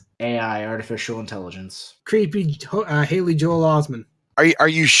this. AI, artificial intelligence. Creepy Haley Joel Osment. Are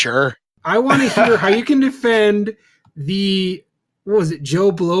you sure? I want to hear how you can defend what was it,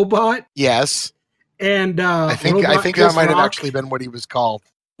 Joe Blowbot? Yes. And I think that might have actually been what he was called.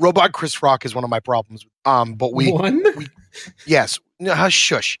 Robot Chris Rock is one of my problems. But we yes. No,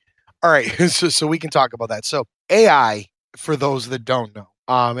 shush. All right, so we can talk about that. So AI, for those that don't know,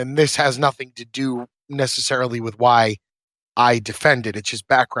 and this has nothing to do necessarily with why I defend it, it's just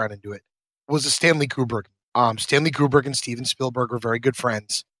background into it, was a Stanley Kubrick. Stanley Kubrick and Steven Spielberg were very good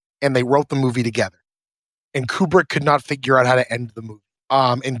friends, and they wrote the movie together. And Kubrick could not figure out how to end the movie,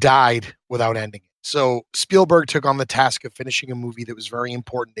 and died without ending it. So Spielberg took on the task of finishing a movie that was very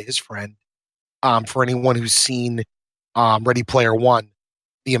important to his friend. For anyone who's seen Ready Player One,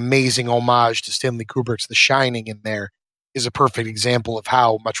 the amazing homage to Stanley Kubrick's The Shining in there is a perfect example of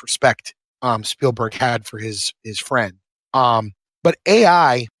how much respect Spielberg had for his friend. But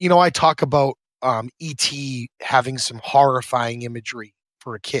AI, I talk about E.T. having some horrifying imagery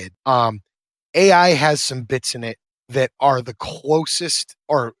for a kid. AI has some bits in it that are the closest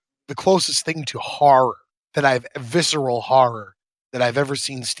thing to horror visceral horror that I've ever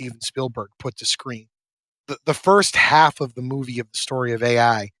seen Steven Spielberg put to screen. The first half of the movie of the story of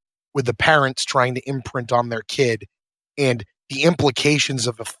AI, with the parents trying to imprint on their kid and the implications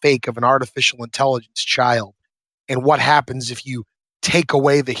of an artificial intelligence child, and what happens if you take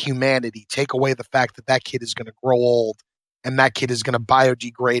away the humanity, take away the fact that kid is going to grow old and that kid is going to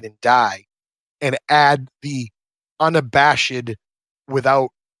biodegrade and die, and add the unabashed,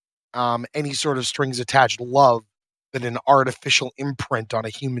 without any sort of strings attached love that an artificial imprint on a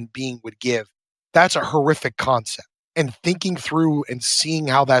human being would give. That's a horrific concept. And thinking through and seeing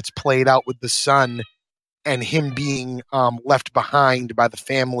how that's played out with the son and him being left behind by the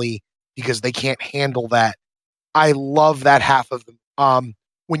family because they can't handle that. I love that half of them.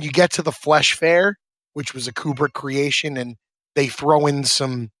 When you get to the Flesh Fair, which was a Kubrick creation, and they throw in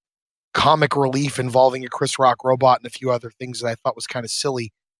some comic relief involving a Chris Rock robot and a few other things that I thought was kind of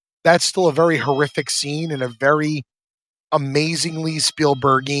silly, that's still a very horrific scene and a very amazingly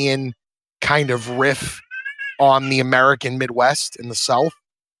Spielbergian kind of riff on the American Midwest and the South.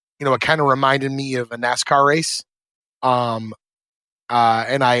 It kind of reminded me of a NASCAR race. And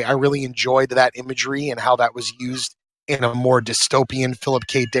I really enjoyed that imagery and how that was used in a more dystopian Philip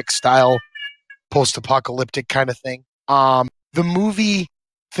K. Dick style, post-apocalyptic kind of thing. The movie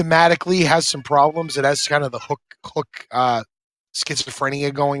thematically has some problems. It has kind of the hook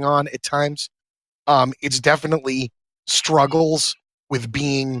schizophrenia going on at times. It's definitely struggles with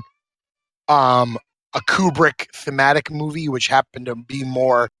being a Kubrick thematic movie, which happened to be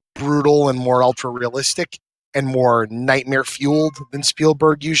more brutal and more ultra realistic and more nightmare fueled than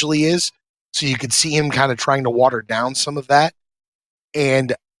Spielberg usually is. So you could see him kind of trying to water down some of that.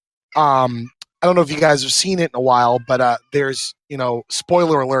 And I don't know if you guys have seen it in a while, but there's,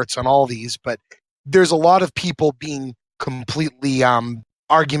 spoiler alerts on all these, but there's a lot of people being completely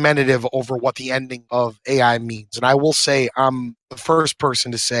argumentative over what the ending of AI means. And I will say I'm the first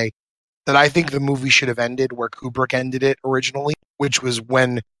person to say that I think the movie should have ended where Kubrick ended it originally, which was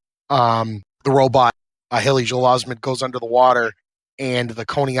when the robot Haley Joel Osment goes under the water, and the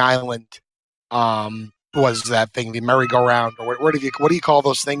Coney Island was that thing, the merry-go-round, or what do you call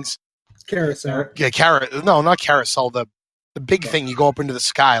those things? Carousel. Yeah, no, not carousel. The big thing you go up into the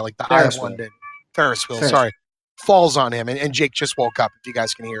sky, like the Eye of London. Ferris wheel. Sorry, falls on him, and Jake just woke up. If you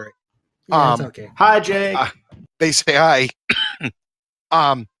guys can hear it. Yeah, it's okay. Hi, Jake. They say hi.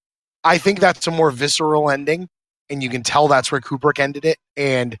 I think that's a more visceral ending, and you can tell that's where Kubrick ended it.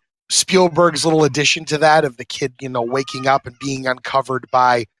 And Spielberg's little addition to that of the kid, waking up and being uncovered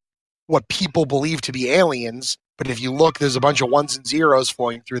by what people believe to be aliens. But if you look, there's a bunch of ones and zeros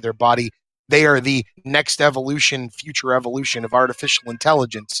flowing through their body. They are the next evolution, future evolution of artificial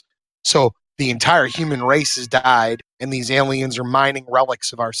intelligence. So the entire human race has died, and these aliens are mining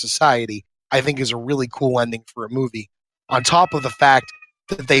relics of our society, I think is a really cool ending for a movie. On top of the fact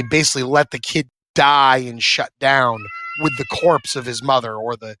that they basically let the kid die and shut down with the corpse of his mother,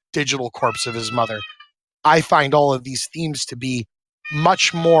 or the digital corpse of his mother. I find all of these themes to be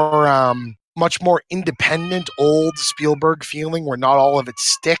much more independent, old Spielberg feeling, where not all of it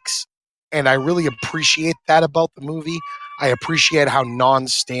sticks. And I really appreciate that about the movie. I appreciate how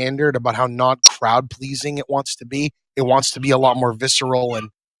non-standard, about how not crowd-pleasing it wants to be. It wants to be a lot more visceral,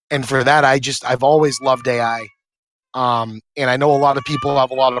 and for that, I've always loved AI. And I know a lot of people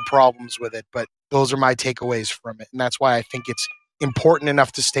have a lot of problems with it, but those are my takeaways from it. And that's why I think it's important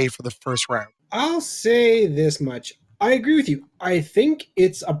enough to stay for the first round. I'll say this much. I agree with you. I think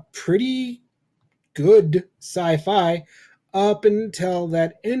it's a pretty good sci-fi up until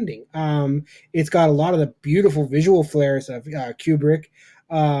that ending. It's got a lot of the beautiful visual flares of Kubrick.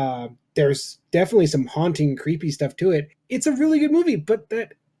 There's definitely some haunting, creepy stuff to it. It's a really good movie, but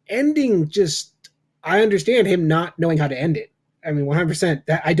that ending I understand him not knowing how to end it. I mean, 100%.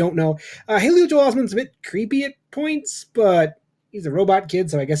 That I don't know. Haley Joel Osment's a bit creepy at points, but he's a robot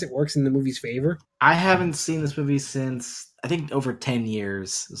kid, so I guess it works in the movie's favor. I haven't seen this movie since, I think, over 10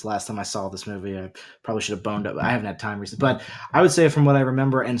 years. This was the last time I saw this movie. I probably should have boned up. I haven't had time recently. But I would say from what I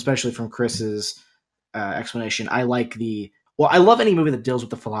remember, and especially from Chris's explanation, I love any movie that deals with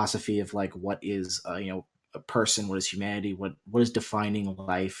the philosophy of, like, what is, a person, what is humanity, what is defining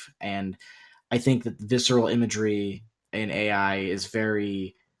life. And I think that visceral imagery in AI is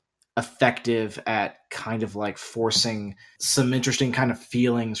very effective at kind of like forcing some interesting kind of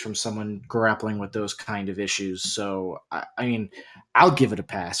feelings from someone grappling with those kind of issues. So, I mean, I'll give it a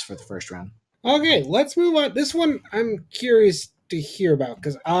pass for the first round. Okay, let's move on. This one I'm curious to hear about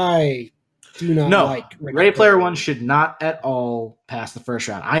because I do not like Ready Player One should not at all pass the first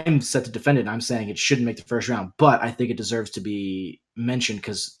round. I am set to defend it. I'm saying it shouldn't make the first round, but I think it deserves to be mentioned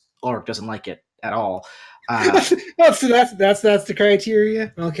because Ulric doesn't like it at all. So that's the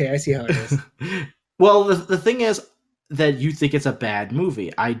criteria. Okay, I see how it is. Well, the thing is that you think it's a bad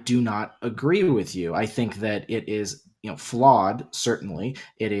movie. I do not agree with you. I think that it is, flawed. Certainly,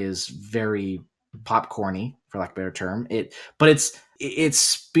 it is very popcorny, for lack of a better term. But it's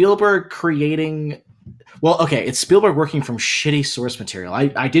Spielberg creating. Well, okay, it's Spielberg working from shitty source material.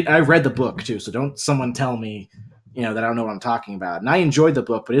 I read the book too, so don't someone tell me that I don't know what I'm talking about. And I enjoyed the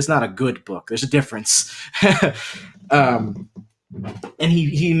book, but it's not a good book. There's a difference. And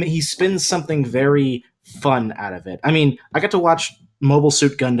he spins something very fun out of it. I mean, I got to watch Mobile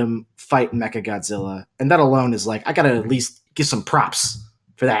Suit Gundam fight Mechagodzilla, and that alone is like, I got to at least give some props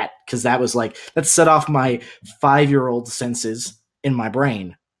for that, because that was like, that set off my 5-year-old senses in my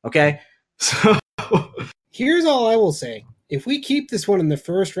brain. Okay? So here's all I will say. If we keep this one in the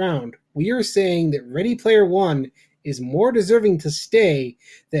first round, we are saying that Ready Player One is more deserving to stay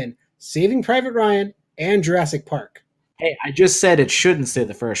than Saving Private Ryan and Jurassic Park. Hey, I just said it shouldn't stay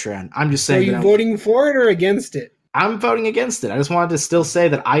the first round. I'm just saying. Are you voting for it or against it? I'm voting against it. I just wanted to still say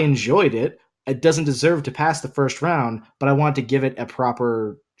that I enjoyed it. It doesn't deserve to pass the first round, but I wanted to give it a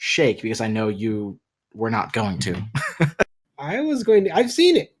proper shake because I know you were not going to. I've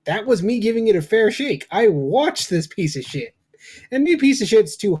seen it. That was me giving it a fair shake. I watched this piece of shit. And new piece of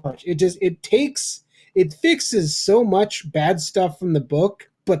shit's too harsh. It fixes so much bad stuff from the book,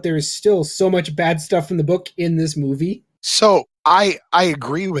 but there is still so much bad stuff from the book in this movie. So I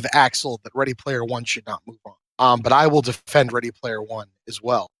agree with Axle that Ready Player One should not move on. But I will defend Ready Player One as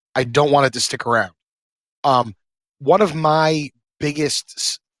well. I don't want it to stick around. One of my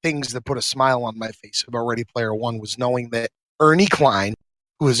biggest things that put a smile on my face about Ready Player One was knowing that Ernie Klein,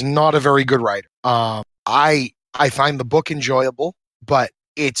 who is not a very good writer, I find the book enjoyable, but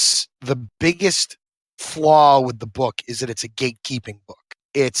it's the biggest flaw with the book is that it's a gatekeeping book.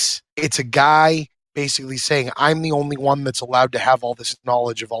 It's a guy basically saying, I'm the only one that's allowed to have all this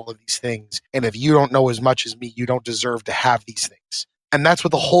knowledge of all of these things. And if you don't know as much as me, you don't deserve to have these things. And that's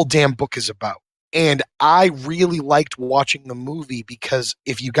what the whole damn book is about. And I really liked watching the movie because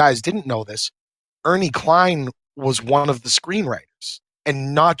if you guys didn't know this, Ernie Klein was one of the screenwriters.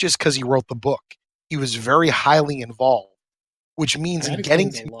 And not just because he wrote the book. He was very highly involved, which means in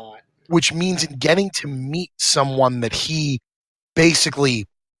getting to meet someone that he basically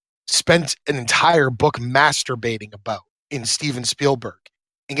spent an entire book masturbating about in Steven Spielberg,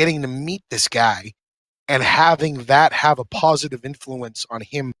 and getting to meet this guy and having that have a positive influence on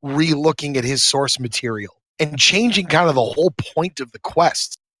him re-looking at his source material and changing kind of the whole point of the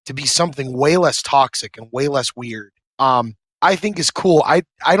quest to be something way less toxic and way less weird. I think is cool. I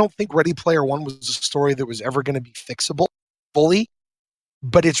don't think Ready Player One was a story that was ever going to be fixable fully,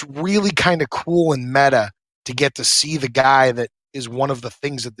 but it's really kind of cool and meta to get to see the guy that is one of the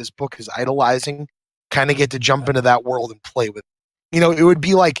things that this book is idolizing, kind of get to jump into that world and play with it. It would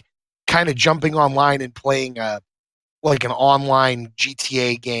be like kind of jumping online and playing like an online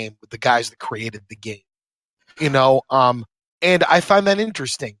GTA game with the guys that created the game. And I find that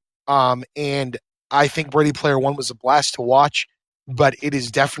interesting. And I think Ready Player One was a blast to watch, but it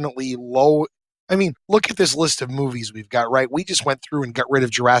is definitely low. I mean, look at this list of movies we've got, right? We just went through and got rid of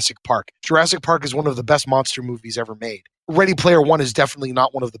Jurassic Park. Jurassic Park is one of the best monster movies ever made. Ready Player One is definitely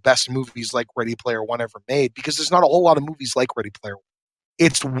not one of the best movies like Ready Player One ever made because there's not a whole lot of movies like Ready Player One.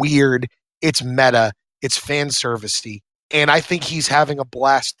 It's weird, it's meta, it's fan servicey, and I think he's having a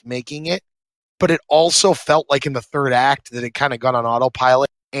blast making it, but it also felt like in the third act that it kind of got on autopilot,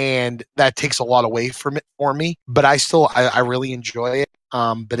 and that takes a lot away from it for me, but I really enjoy it,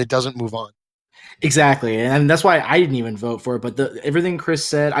 but it doesn't move on. Exactly, and that's why I didn't even vote for it. But everything Chris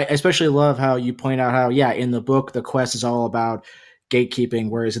said, I especially love how you point out how, in the book, the quest is all about gatekeeping,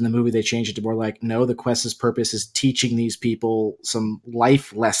 whereas in the movie they changed it to more like, no, the quest's purpose is teaching these people some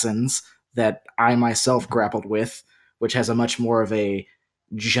life lessons that I myself grappled with, which has a much more of a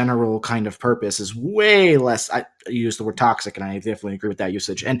general kind of purpose, is way less. I use the word toxic, and I definitely agree with that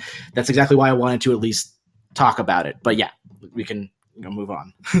usage, and that's exactly why I wanted to at least talk about it. But we can move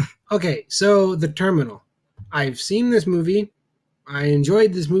on. Okay, so The Terminal. I've seen this movie. I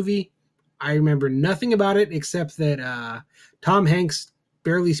enjoyed this movie. I remember nothing about it except that Tom Hanks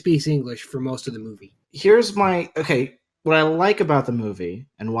barely speaks English for most of the movie. Here's what I like about the movie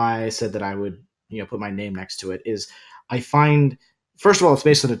and why I said that I would, put my name next to it is I find, first of all, it's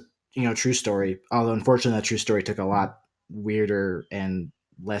based on a true story, although unfortunately that true story took a lot weirder and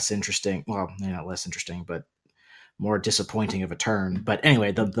less interesting. Well, not less interesting, but more disappointing of a turn. But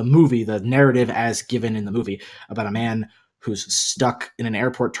anyway, the movie, the narrative as given in the movie about a man who's stuck in an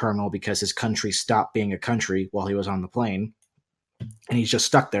airport terminal because his country stopped being a country while he was on the plane. And he's just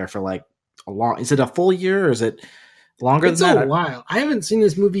stuck there for like is it a full year or is it longer than that? It's a while. I haven't seen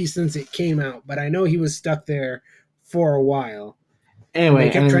this movie since it came out, but I know he was stuck there for a while. Anyway,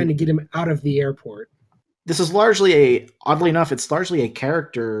 they kept trying to get him out of the airport. This is oddly enough, it's largely a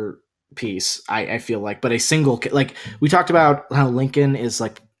character piece, I feel like, but a single, like we talked about how Lincoln is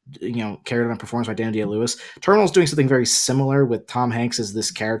like, carried on a performance by Daniel Day-Lewis. Terminal's doing something very similar with Tom Hanks as this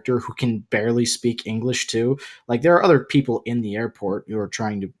character who can barely speak English too. Like there are other people in the airport who are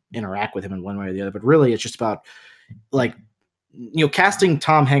trying to interact with him in one way or the other, but really it's just about like, casting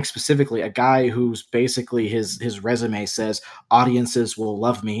Tom Hanks specifically, a guy who's basically his resume says audiences will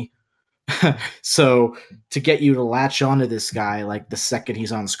love me. So to get you to latch onto this guy like the second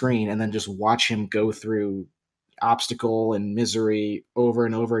he's on screen and then just watch him go through obstacle and misery over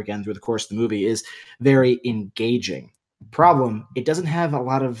and over again through the course of the movie is very engaging. Problem, it doesn't have a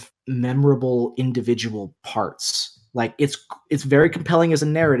lot of memorable individual parts. Like it's very compelling as a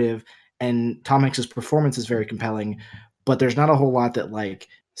narrative, and Tom Hanks' performance is very compelling, but there's not a whole lot that like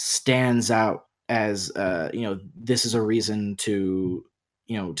stands out as this is a reason to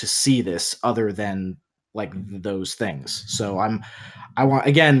to see this other than like those things. So I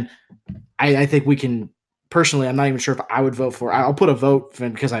think we can, personally, I'm not even sure if I would vote for it. I'll put a vote for,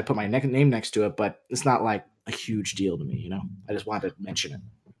 because I put my name next to it, but it's not like a huge deal to me, I just wanted to mention it.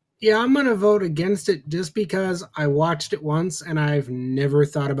 Yeah, I'm going to vote against it just because I watched it once and I've never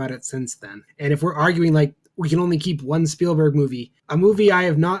thought about it since then. And if we're arguing like we can only keep one Spielberg movie, a movie I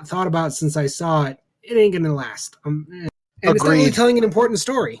have not thought about since I saw it, it ain't going to last. And it's not really telling an important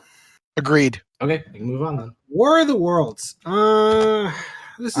story. Agreed. Okay, we can move on then. War of the Worlds. This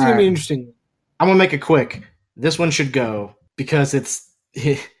is going to be interesting. I'm going to make it quick. This one should go because it's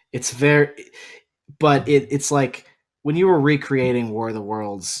very, but it's like when you were recreating War of the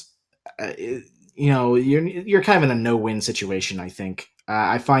Worlds, you're kind of in a no-win situation, I think.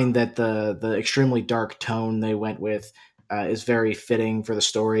 I find that the extremely dark tone they went with is very fitting for the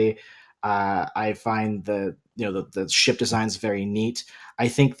story. I find the ship design is very neat. I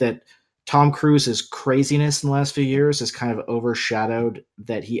think that Tom Cruise's craziness in the last few years has kind of overshadowed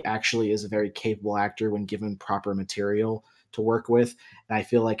that he actually is a very capable actor when given proper material to work with. And I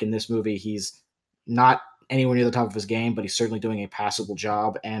feel like in this movie, he's not anywhere near the top of his game, but he's certainly doing a passable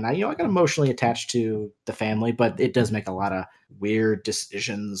job. And I got emotionally attached to the family, but it does make a lot of weird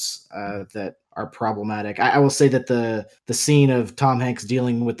decisions that are problematic. I will say that the scene of Tom Hanks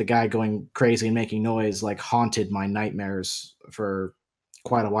dealing with the guy going crazy and making noise like haunted my nightmares for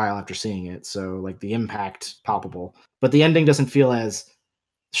quite a while after seeing it. So like the impact palpable, but the ending doesn't feel as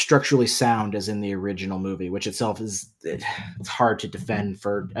structurally sound as in the original movie, which itself it's hard to defend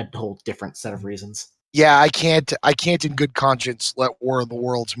for a whole different set of reasons. Yeah, I can't in good conscience let War of the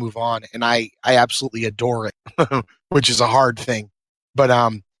Worlds move on, and I absolutely adore it, which is a hard thing. But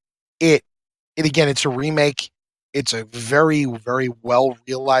it again, it's a remake. It's a very, very well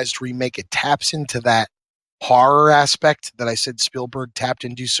realized remake. It taps into that horror aspect that I said Spielberg tapped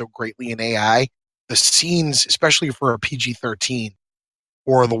into so greatly in AI. The scenes, especially for a PG-13,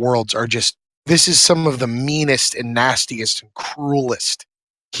 War of the Worlds, are just, this is some of the meanest and nastiest and cruelest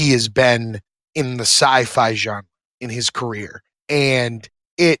he has been in the sci-fi genre in his career. And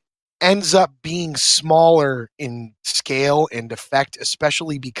it ends up being smaller in scale and effect,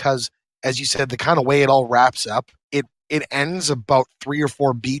 especially because, as you said, the kind of way it all wraps up, it ends about 3 or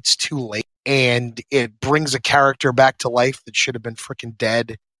 4 beats too late, and it brings a character back to life that should have been freaking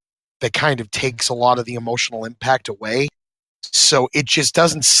dead, that kind of takes a lot of the emotional impact away. So it just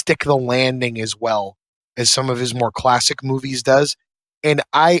doesn't stick the landing as well as some of his more classic movies does. And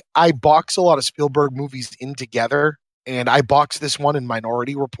I box a lot of Spielberg movies in together, and I box this one and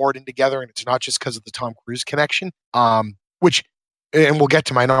Minority Report in together, and it's not just because of the Tom Cruise connection, which, and we'll get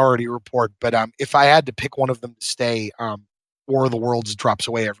to Minority Report, but if I had to pick one of them to stay, War of the Worlds drops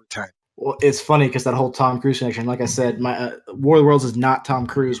away every time. Well, it's funny because that whole Tom Cruise connection, like I said, my War of the Worlds is not Tom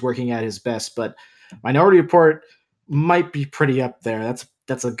Cruise working at his best, but Minority Report might be pretty up there.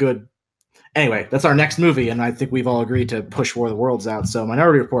 That's a good. Anyway, that's our next movie, and I think we've all agreed to push War of the Worlds out. So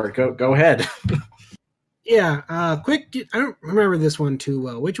Minority Report, go ahead. Yeah, quick. I don't remember this one too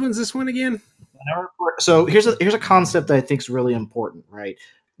well. Which one's this one again? So here's a concept that I think is really important, right?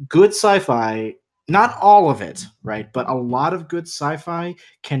 Good sci-fi, not all of it, right? But a lot of good sci-fi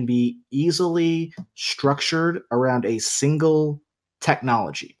can be easily structured around a single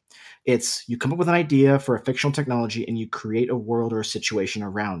technology. It's you come up with an idea for a fictional technology and you create a world or a situation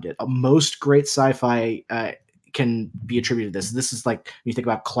around it. Most great sci-fi can be attributed to this. This is like when you think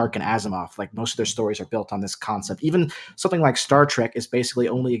about Clarke and Asimov, like most of their stories are built on this concept. Even something like Star Trek is basically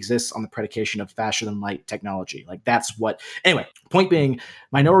only exists on the predication of faster than light technology. Like that's what. Anyway, point being,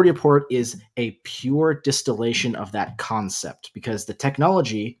 Minority Report is a pure distillation of that concept because the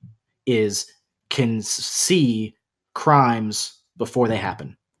technology can see crimes before they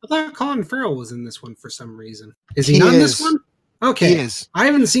happen. I thought Colin Farrell was in this one for some reason. Is he not in this one? Okay. He is. I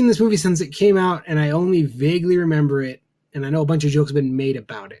haven't seen this movie since it came out, and I only vaguely remember it, and I know a bunch of jokes have been made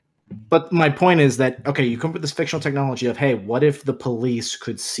about it. But my point is that, okay, you come up with this fictional technology of, hey, what if the police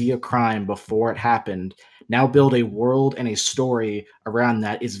could see a crime before it happened? Now build a world and a story around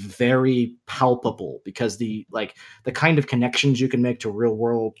that is very palpable because the kind of connections you can make to real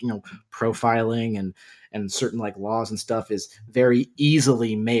world, profiling and certain like laws and stuff is very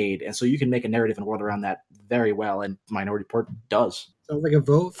easily made. And so you can make a narrative and world around that very well. And Minority Report does. Sounds like a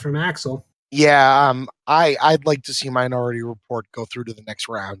vote from Axle. Yeah, I'd like to see Minority Report go through to the next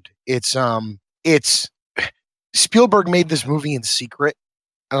round. It's Spielberg made this movie in secret.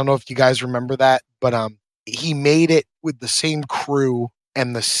 I don't know if you guys remember that, but he made it with the same crew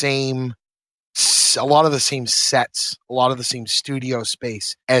and a lot of the same sets, a lot of the same studio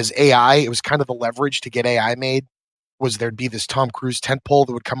space as AI. It was kind of the leverage to get AI made, was there'd be this Tom Cruise tentpole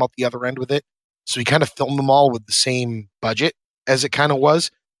that would come out the other end with it. So he kind of filmed them all with the same budget as it kind of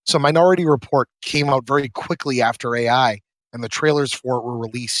was. So Minority Report came out very quickly after AI, and the trailers for it were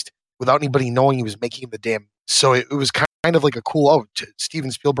released without anybody knowing he was making the damn. So it was kind of like a cool,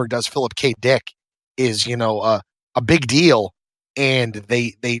 Steven Spielberg does Philip K. Dick is, a big deal. And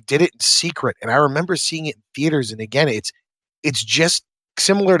they did it in secret. And I remember seeing it in theaters. And again, it's just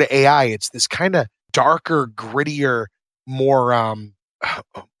similar to AI. It's this kind of darker, grittier, more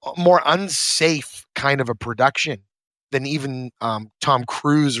unsafe kind of a production than even Tom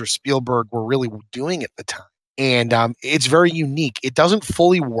Cruise or Spielberg were really doing at the time. And it's very unique. It doesn't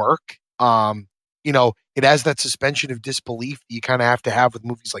fully work. It has that suspension of disbelief that you kind of have to have with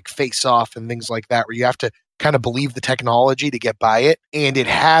movies like Face Off and things like that, where you have to kind of believe the technology to get by it. And it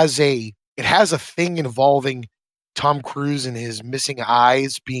has a thing involving Tom Cruise and his missing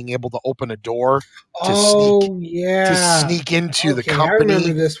eyes being able to open a door to sneak into the company, I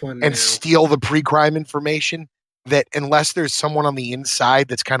remember this one and now. steal the pre-crime information. That unless there's someone on the inside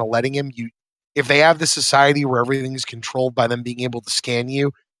that's kind of letting him, if they have the society where everything's controlled by them being able to scan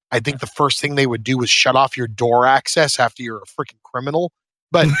you, I think the first thing they would do is shut off your door access after you're a freaking criminal.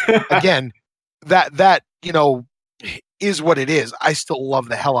 But again, that is what it is. I still love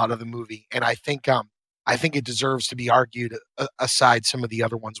the hell out of the movie, and I think it deserves to be argued aside some of the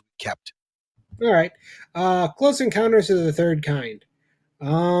other ones we kept. All right, Close Encounters of the Third Kind.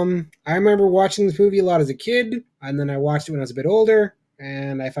 I remember watching this movie a lot as a kid, and then I watched it when I was a bit older,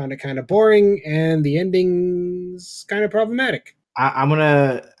 and I found it kind of boring, and the ending's kind of problematic.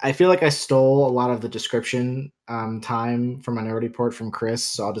 I feel like I stole a lot of the description time from Minority Report from Chris,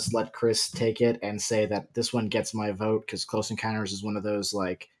 so I'll just let Chris take it and say that this one gets my vote because Close Encounters is one of those,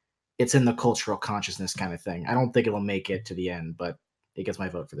 like, it's in the cultural consciousness kind of thing. I don't think it'll make it to the end, but it gets my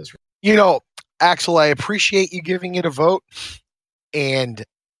vote for this. Axle, I appreciate you giving it a vote. And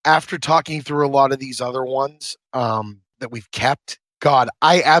after talking through a lot of these other ones that we've kept, God,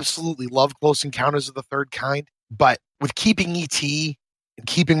 I absolutely love Close Encounters of the Third Kind. But with keeping E.T. and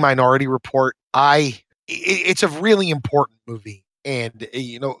keeping Minority Report, it's a really important movie. And,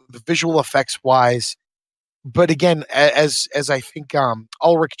 the visual effects wise. But again, as I think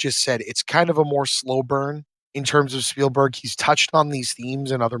Ulric just said, it's kind of a more slow burn in terms of Spielberg. He's touched on these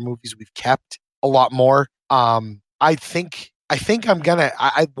themes in other movies we've kept a lot more. I think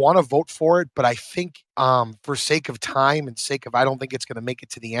I want to vote for it, but I think for sake of time and sake of I don't think it's going to make it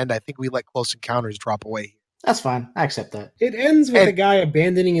to the end, I think we let Close Encounters drop away. That's fine. I accept that. It ends with a guy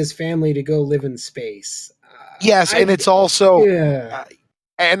abandoning his family to go live in space. Yes, and it's also... Yeah.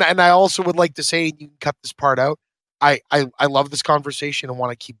 And I also would like to say, you can cut this part out, I love this conversation and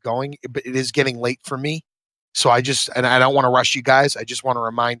want to keep going, but it is getting late for me. So I don't want to rush you guys. I just want a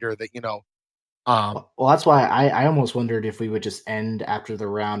reminder that, well, that's why I almost wondered if we would just end after the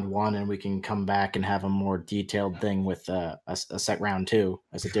round one and we can come back and have a more detailed thing with a set round two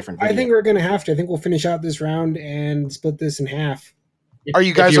as a different video. I think we're going to have to. I think we'll finish out this round and split this in half. Are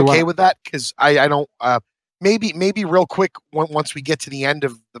you guys okay with that? Because I don't... Maybe real quick, once we get to the end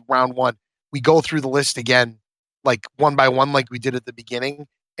of the round one, we go through the list again, like one by one, like we did at the beginning,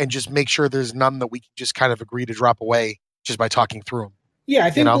 and just make sure there's none that we can just kind of agree to drop away just by talking through them. Yeah, I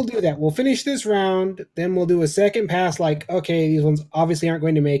think we'll do that. We'll finish this round, then we'll do a second pass, like, okay, these ones obviously aren't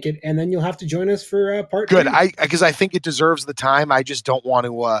going to make it, and then you'll have to join us for part two. Good, because I think it deserves the time. I just don't want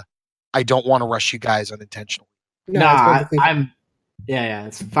to. I don't want to rush you guys unintentionally. Yeah,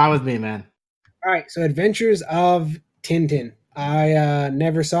 it's fine with me, man. All right, so Adventures of Tintin. I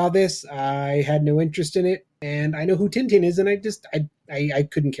never saw this. I had no interest in it, and I know who Tintin is, and I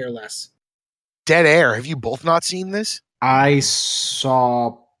couldn't care less. Dead Air. Have you both not seen this? I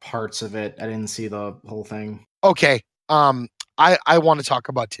saw parts of it. I didn't see the whole thing. Okay. I want to talk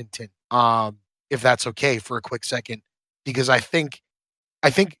about Tintin. If that's okay for a quick second, because I think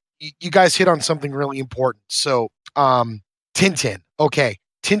you guys hit on something really important. So, Tintin. Okay.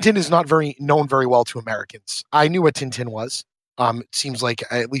 Tintin is not known very well to Americans. I knew what Tintin was. It seems like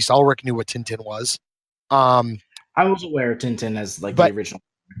at least Ulric knew what Tintin was. I was aware of Tintin as the original.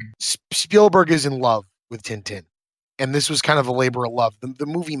 Spielberg is in love with Tintin, and this was kind of a labor of love. The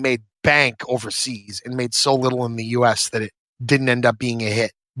movie made bank overseas and made so little in the U.S. that it didn't end up being a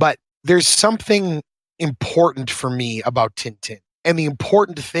hit. But there's something important for me about Tintin, and the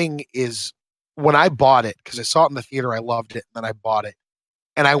important thing is when I bought it, because I saw it in the theater, I loved it, and then I bought it.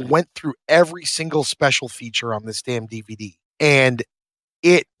 And I went through every single special feature on this damn DVD. And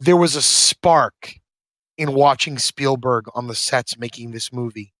there was a spark in watching Spielberg on the sets making this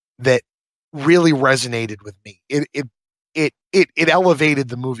movie that really resonated with me. It elevated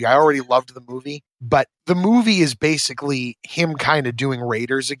the movie. I already loved the movie, but the movie is basically him kind of doing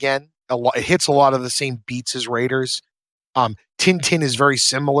Raiders again. It hits a lot of the same beats as Raiders. Tintin is very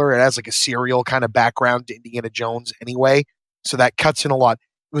similar. It has like a serial kind of background to Indiana Jones anyway. So that cuts in a lot.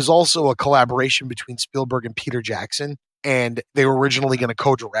 It was also a collaboration between Spielberg and Peter Jackson, and they were originally going to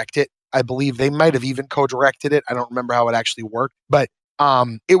co-direct it. I believe they might have even co-directed it. I don't remember how it actually worked, but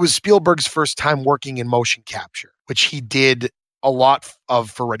it was Spielberg's first time working in motion capture, which he did a lot of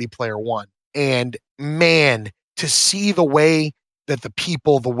for Ready Player One. And man, to see the way that the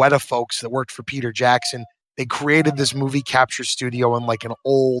people, the Weta folks that worked for Peter Jackson, they created this movie capture studio in like an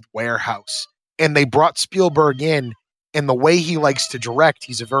old warehouse, and they brought Spielberg in. And the way he likes to direct,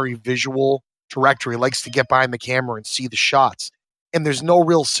 he's a very visual director. He likes to get behind the camera and see the shots. and there's no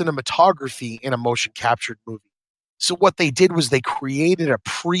real cinematography in a motion captured movie. So what they did was they created a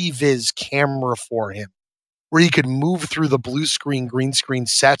previs camera for him where he could move through the blue screen, green screen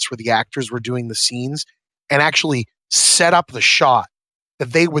sets where the actors were doing the scenes and actually set up the shot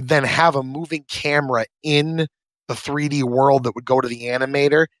that they would then have a moving camera in the 3D world that would go to the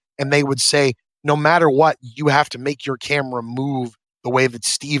animator, and they would say, no matter what, you have to make your camera move the way that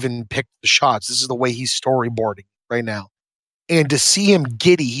Steven picked the shots. This is the way he's storyboarding right now. And to see him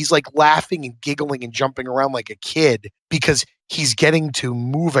giddy, he's like laughing and giggling and jumping around like a kid because he's getting to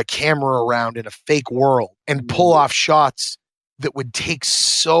move a camera around in a fake world and pull off shots that would take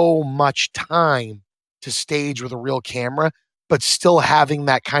so much time to stage with a real camera, but still having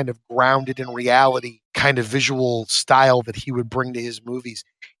that kind of grounded in reality kind of visual style that he would bring to his movies.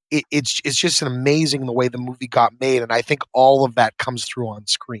 It's just amazing the way the movie got made, and I think all of that comes through on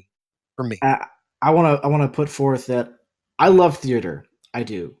screen for me. I want to put forth that I love theater. I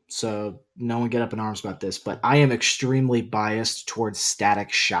do. So no one get up in arms about this, but I am extremely biased towards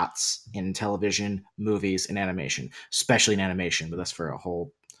static shots in television, movies, and animation, especially in animation, but that's for a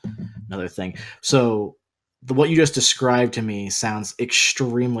whole another thing. So what you just described to me sounds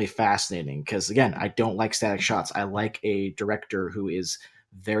extremely fascinating because, again, I don't like static shots. I like a director who is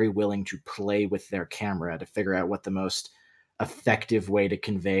very willing to play with their camera to figure out what the most effective way to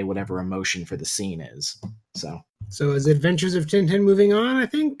convey whatever emotion for the scene is. So is Adventures of Tintin moving on, I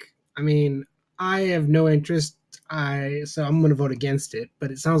think? I mean, I have no interest. So I'm going to vote against it,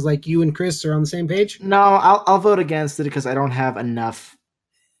 but it sounds like you and Chris are on the same page. No, I'll vote against it because I don't have enough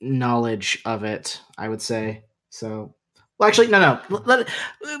knowledge of it, I would say. So, well, actually, no.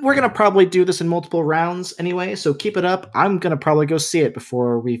 We're going to probably do this in multiple rounds anyway, so keep it up. I'm going to probably go see it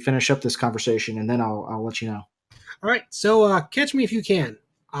before we finish up this conversation, and then I'll let you know. All right, so Catch Me If You Can.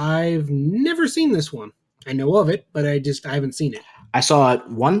 I've never seen this one. I know of it, but I haven't seen it. I saw it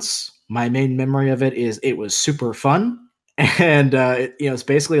once. My main memory of it is it was super fun, and it's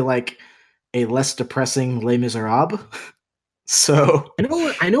basically like a less depressing Les Miserables. So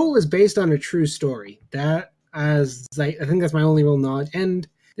I know it was based on a true story. I think that's my only real knowledge. And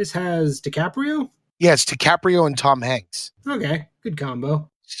this has DiCaprio? Yeah, it's DiCaprio and Tom Hanks. Okay, good combo.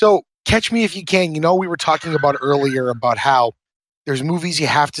 So Catch Me If You Can. We were talking about earlier about how there's movies you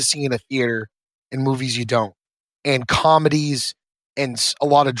have to see in a theater and movies you don't. And comedies and a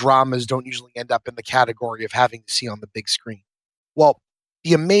lot of dramas don't usually end up in the category of having to see on the big screen. Well,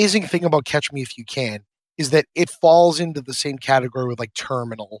 the amazing thing about Catch Me If You Can is that it falls into the same category with like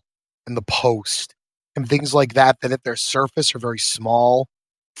Terminal and The Post and things like that at their surface are very small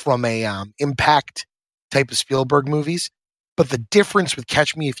from a impact type of Spielberg movies. But the difference with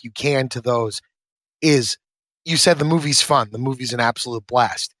Catch Me If You Can to those is you said the movie's fun. The movie's an absolute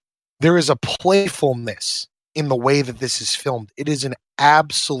blast. There is a playfulness in the way that this is filmed. It is an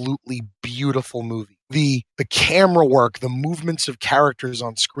absolutely beautiful movie. The camera work, the movements of characters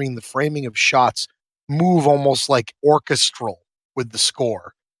on screen, the framing of shots move almost like orchestral with the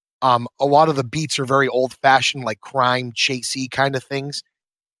score. A lot of the beats are very old-fashioned, like crime, chasey kind of things.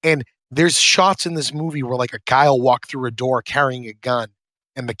 And there's shots in this movie where like a guy will walk through a door carrying a gun,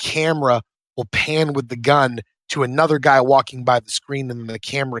 and the camera will pan with the gun to another guy walking by the screen, and then the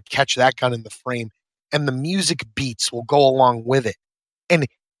camera catch that gun in the frame, and the music beats will go along with it. And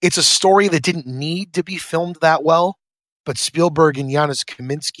it's a story that didn't need to be filmed that well, but Spielberg and Janusz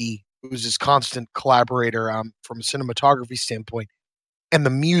Kaminski, who was his constant collaborator from a cinematography standpoint, and the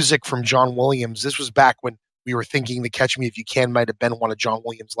music from John Williams. This was back when we were thinking that Catch Me If You Can might have been one of John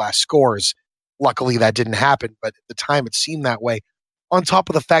Williams' last scores. Luckily, that didn't happen, but at the time it seemed that way. On top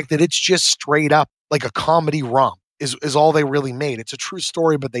of the fact that it's just straight up like a comedy romp is all they really made. It's a true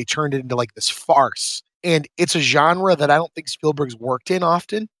story, but they turned it into like this farce. And it's a genre that I don't think Spielberg's worked in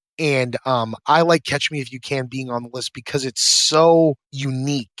often. And I like Catch Me If You Can being on the list because it's so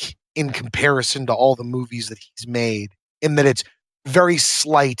unique in comparison to all the movies that he's made, in that it's very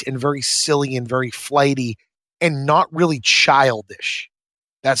slight and very silly and very flighty and not really childish.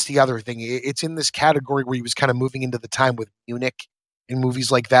 That's the other thing. It's in this category where he was kind of moving into the time with Munich and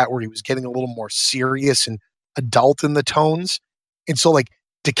movies like that, where he was getting a little more serious and adult in the tones. And so like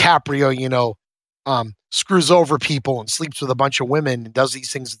DiCaprio, screws over people and sleeps with a bunch of women and does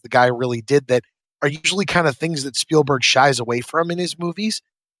these things that the guy really did that are usually kind of things that Spielberg shies away from in his movies,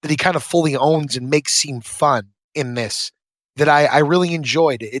 that he kind of fully owns and makes seem fun in this, that I really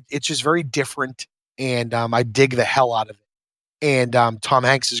enjoyed. It's just very different, and I dig the hell out of it. And Tom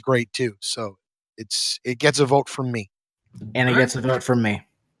Hanks is great too. So it gets a vote from me. And it gets a vote from me.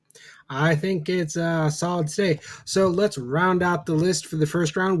 I think it's a solid stay. So let's round out the list for the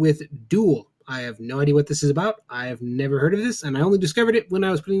first round with Duel. I have no idea what this is about. I have never heard of this, and I only discovered it when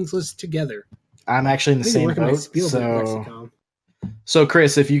I was putting this list together. I'm actually in the same boat. So,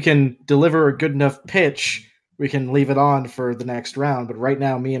 Chris, if you can deliver a good enough pitch, we can leave it on for the next round. But right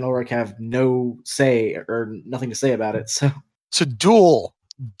now, me and Ulric have no say or nothing to say about it. So Duel.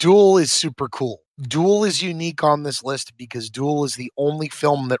 Duel is super cool. Duel is unique on this list because Duel is the only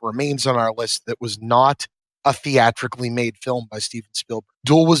film that remains on our list that was not a theatrically made film by Steven Spielberg.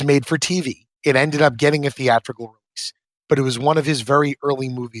 Duel was made for TV. It ended up getting a theatrical release, but it was one of his very early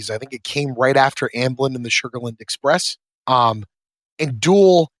movies. I think it came right after Amblin and the Sugarland Express. And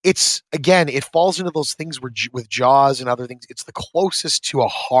Duel, it falls into those things where with Jaws and other things, it's the closest to a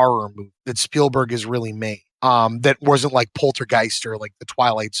horror movie that Spielberg has really made. That wasn't like Poltergeist or like The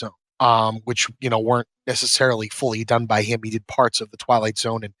Twilight Zone, which, weren't necessarily fully done by him. He did parts of The Twilight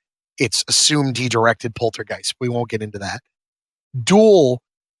Zone, and it's assumed he directed Poltergeist. We won't get into that. Duel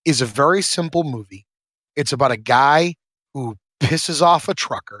is a very simple movie. It's about a guy who pisses off a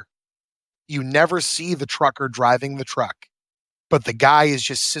trucker. You never see the trucker driving the truck, but the guy is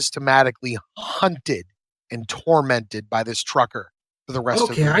just systematically hunted and tormented by this trucker for the rest of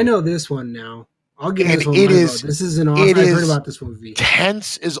the movie. Okay, I know this one now. I'll give this one my vote. This is an awesome. I've heard about this movie.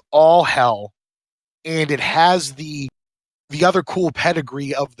 Tense as all hell, and it has the other cool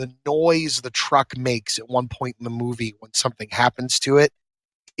pedigree of the noise the truck makes at one point in the movie when something happens to it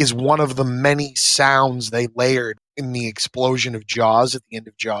is one of the many sounds they layered in the explosion of Jaws at the end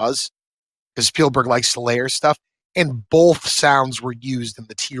of Jaws, because Spielberg likes to layer stuff, and both sounds were used in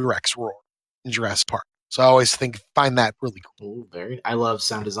the T-Rex roar in Jurassic Park. So I always find that really cool. I love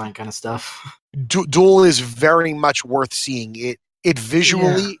sound design kind of stuff. Duel is very much worth seeing. It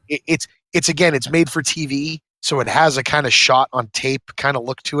visually, it's made for TV, so it has a kind of shot on tape kind of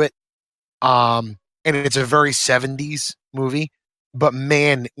look to it. And it's a very 70s movie. But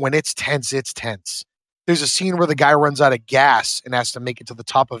man, when it's tense, it's tense. There's a scene where the guy runs out of gas and has to make it to the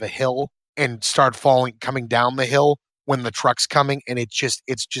top of a hill and start coming down the hill when the truck's coming, and it's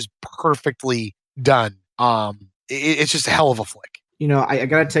just perfectly done. It's just a hell of a flick. I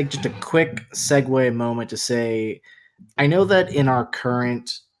gotta take just a quick segue moment to say, I know that in our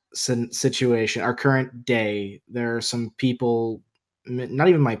current situation, our current day, there are some people, not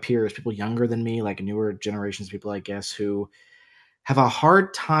even my peers, people younger than me, like newer generations of people, I guess, who have a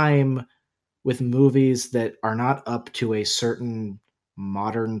hard time with movies that are not up to a certain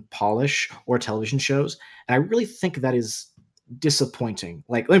modern polish or television shows. And I really think that is disappointing.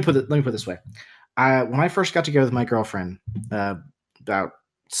 Like, let me put it this way. When I first got together with my girlfriend about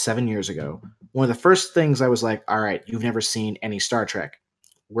 7 years ago, one of the first things I was like, all right, you've never seen any Star Trek.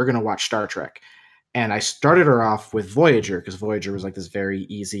 We're going to watch Star Trek. And I started her off with Voyager, because Voyager was like this very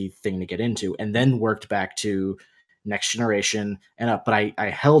easy thing to get into, and then worked back to Next Generation and up. But I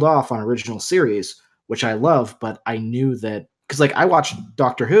held off on original series, which I love, but I knew that, because like I watched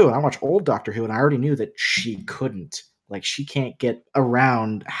Doctor Who, and I watched old Doctor Who, and I already knew that she couldn't. Like, she can't get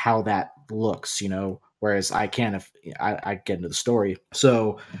around how that looks, whereas I can if I get into the story.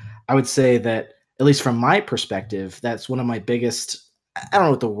 So I would say that, at least from my perspective, that's one of my biggest, I don't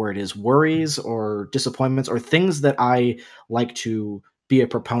know what the word is, worries or disappointments or things that I like to be a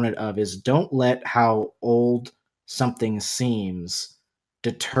proponent of, is don't let how old something seems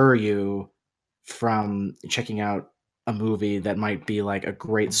deter you from checking out a movie that might be like a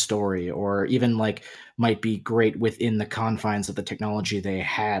great story, or even like might be great within the confines of the technology they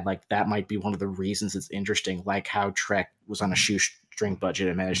had. Like, that might be one of the reasons it's interesting, like how Trek was on a shoestring budget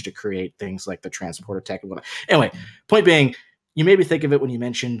and managed to create things like the transporter tech and whatnot. Anyway, point being, you made me think of it when you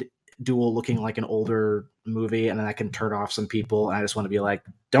mentioned Duel looking like an older movie, and then that can turn off some people, and I just want to be like,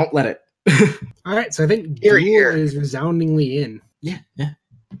 don't let it. All right, so I think Duel is resoundingly in. Yeah.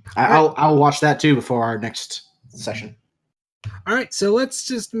 I'll watch that too before our next session. All right, so let's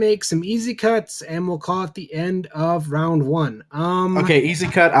just make some easy cuts, and we'll call it the end of round one. Okay, easy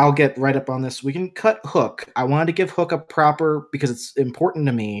cut. I'll get right up on this. We can cut Hook. I wanted to give Hook a proper, because it's important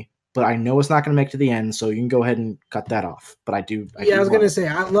to me, but I know it's not going to make it to the end, so you can go ahead and cut that off. But I was going to say,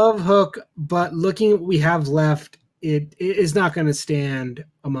 I love Hook, but looking at what we have left, it is not going to stand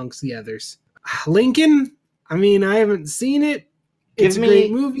amongst the others. Lincoln, I mean, I haven't seen it. It's a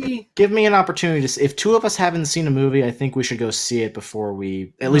great movie. Give me an opportunity to see. If two of us haven't seen a movie, I think we should go see it before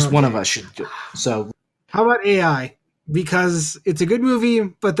at least one of us should do. So, how about AI? Because it's a good movie,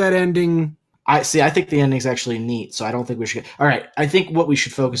 but that ending. I think the ending's actually neat, so I don't think we should. All right, I think what we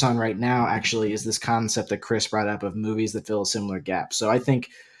should focus on right now actually is this concept that Chris brought up of movies that fill a similar gap. So I think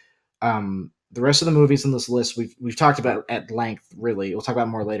the rest of the movies in this list we've talked about at length. Really, we'll talk about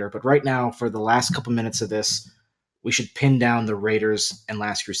more later. But right now, for the last couple minutes of this, we should pin down the Raiders and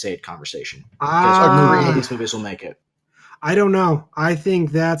Last Crusade conversation. Ah. Because none of these movies will make it. I don't know. I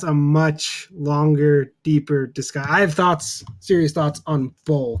think that's a much longer, deeper discussion. I have serious thoughts on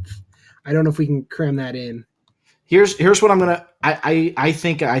both. I don't know if we can cram that in. Here's what I'm gonna. I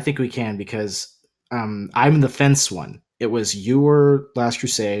think we can, because I'm the fence one. It was you were Last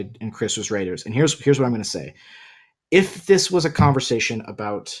Crusade and Chris was Raiders. And here's what I'm gonna say. If this was a conversation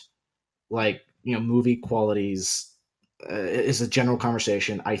about movie qualities, is a general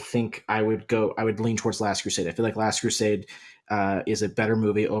conversation, I think I would lean towards Last Crusade. I feel like Last Crusade is a better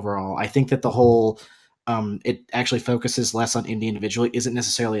movie overall. I think that the whole it actually focuses less on Indy individually isn't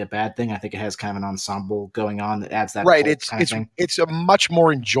necessarily a bad thing. I think it has kind of an ensemble going on that adds that right. It's a much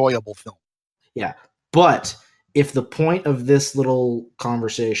more enjoyable film. Yeah, but if the point of this little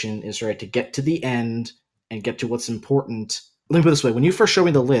conversation is to get to the end and get to what's important, let me put it this way: when you first showed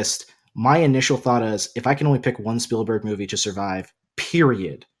me the list, my initial thought is, if I can only pick one Spielberg movie to survive,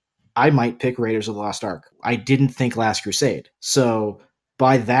 period, I might pick Raiders of the Lost Ark. I didn't think Last Crusade. So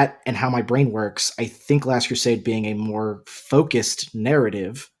by that and how my brain works, I think Last Crusade being a more focused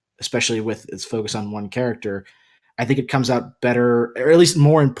narrative, especially with its focus on one character, I think it comes out better, or at least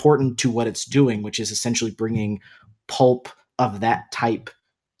more important to what it's doing, which is essentially bringing pulp of that type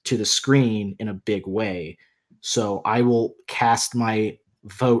to the screen in a big way. So I will cast my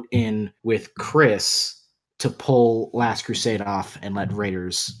vote in with Chris to pull Last Crusade off and let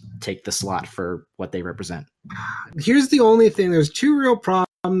Raiders take the slot for what they represent. Here's the only thing. There's two real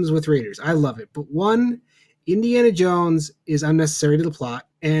problems with Raiders. I love it. But one, Indiana Jones is unnecessary to the plot.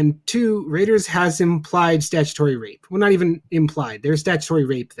 And two, Raiders has implied statutory rape. Well, not even implied. There's statutory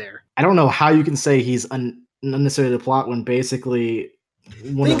rape there. I don't know how you can say he's unnecessary to the plot when basically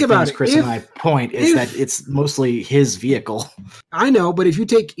one of the things Chris and I point is that it's mostly his vehicle. I know, but if you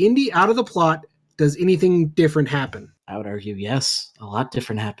take Indy out of the plot, does anything different happen? I would argue yes. A lot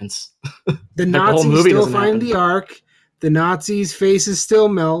different happens. The Nazis still find the Ark. The Nazis' faces still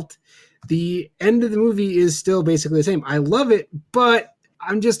melt. The end of the movie is still basically the same. I love it, but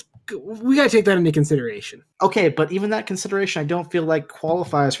we got to take that into consideration. Okay, but even that consideration I don't feel like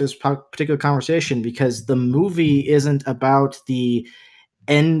qualifies for this particular conversation, because the movie isn't about the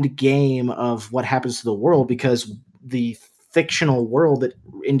end game of what happens to the world, because the fictional world that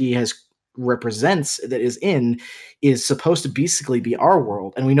Indy represents, that is supposed to basically be our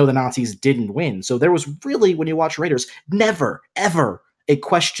world, and we know the Nazis didn't win. So there was really, when you watch Raiders, never ever a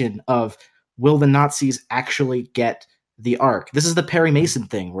question of, will the Nazis actually get the Ark? This is the Perry Mason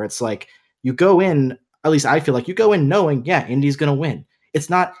thing, where it's like, you go in, at least I feel like you go in knowing, yeah, Indy's gonna win. It's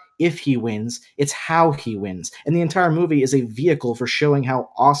not if he wins, it's how he wins. And the entire movie is a vehicle for showing how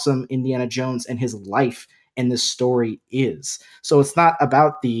awesome Indiana Jones and his life and this story is. So it's not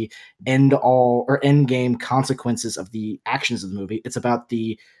about the end game consequences of the actions of the movie. It's about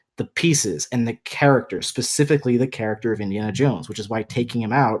the pieces and the character, specifically the character of Indiana Jones, which is why taking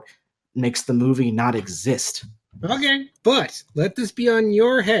him out makes the movie not exist. Okay, but let this be on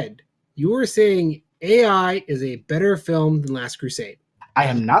your head. You are saying AI is a better film than Last Crusade. I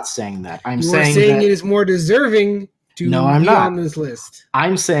am not saying that. I'm saying that it is more deserving to be on this list.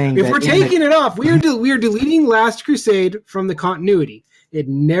 I'm saying if we're taking it off, we are deleting Last Crusade from the continuity. It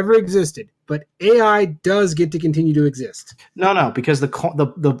never existed, but AI does get to continue to exist. No, because the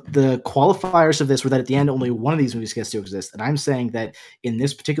qualifiers of this were that at the end only one of these movies gets to exist, and I'm saying that in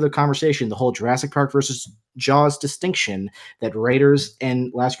this particular conversation, the whole Jurassic Park versus Jaws distinction, that Raiders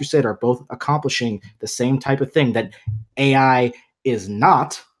and Last Crusade are both accomplishing the same type of thing that AI is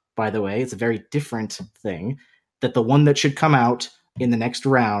not. By the way, it's a very different thing. That the one that should come out in the next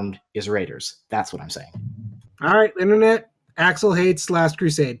round is Raiders. That's what I'm saying. All right, internet. Axle hates Last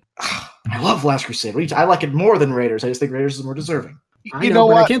Crusade. I love Last Crusade. I like it more than Raiders. I just think Raiders is more deserving. I know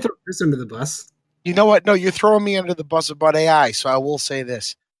what? I can't throw Chris under the bus. You know what? No, you're throwing me under the bus about AI, so I will say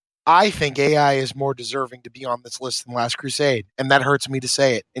this. I think AI is more deserving to be on this list than Last Crusade, and that hurts me to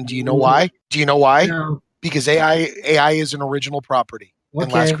say it. And do you know why? Do you know why? No. Because AI is an original property. Okay.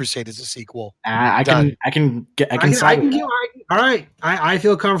 And Last Crusade is a sequel. I can side with that. All right. I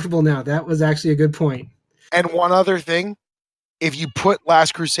feel comfortable now. That was actually a good point. And one other thing, if you put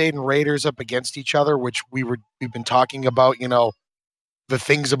Last Crusade and Raiders up against each other, which we've been talking about, the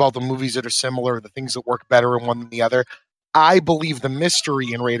things about the movies that are similar, the things that work better in one than the other, I believe the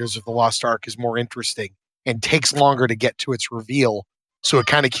mystery in Raiders of the Lost Ark is more interesting and takes longer to get to its reveal. So it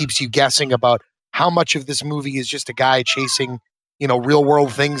kind of keeps you guessing about how much of this movie is just a guy chasing real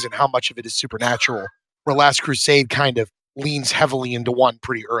world things and how much of it is supernatural, where Last Crusade kind of leans heavily into one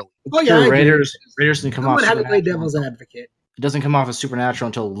pretty early. Oh yeah, Raiders didn't come off. Someone had to play devil's advocate. it doesn't come off as supernatural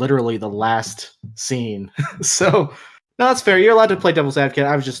until literally the last scene. So, no, that's fair. You're allowed to play devil's advocate.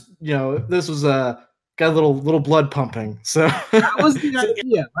 I was just, this was got a little blood pumping. So that was the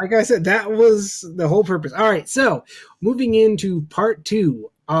idea. Like I said, that was the whole purpose. All right, so moving into part 2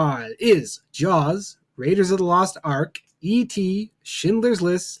 is Jaws, Raiders of the Lost Ark, E.T., Schindler's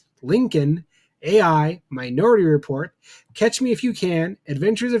List, Lincoln, AI, Minority Report, Catch Me If You Can,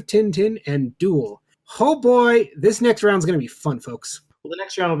 Adventures of Tintin, and Duel. Oh boy, this next round's going to be fun, folks. Well, the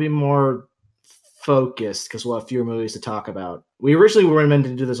next round will be more focused because we'll have fewer movies to talk about. We originally were meant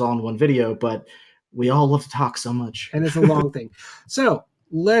to do this all in one video, but we all love to talk so much. And it's a long thing. So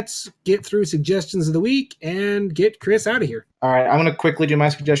let's get through suggestions of the week and get Chris out of here. All right, I'm going to quickly do my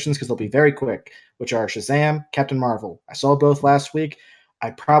suggestions because they'll be very quick, which are Shazam, Captain Marvel. I saw both last week.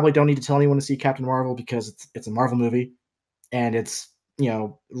 I probably don't need to tell anyone to see Captain Marvel because it's a Marvel movie, and it's,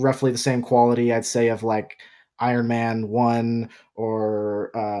 roughly the same quality, I'd say, of like Iron Man 1 or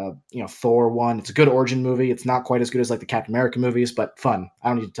Thor 1. It's a good origin movie. It's not quite as good as like the Captain America movies, but fun. I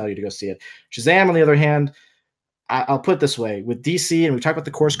don't need to tell you to go see it. Shazam, on the other hand, I'll put it this way. With DC, and we talked about the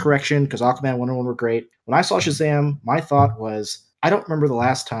course correction because Aquaman 1 and 1 were great. When I saw Shazam, my thought was, I don't remember the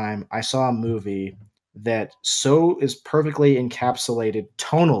last time I saw a movie that so is perfectly encapsulated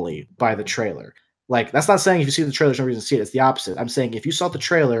tonally by the trailer. Like, that's not saying if you see the trailer, there's no reason to see it. It's the opposite. I'm saying if you saw the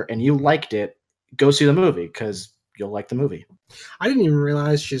trailer and you liked it, go see the movie because you'll like the movie. I didn't even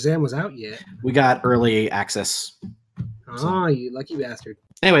realize Shazam was out yet. We got early access. Oh, you lucky bastard.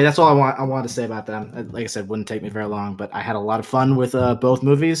 Anyway, that's all I wanted to say about them. Like I said, wouldn't take me very long, but I had a lot of fun with both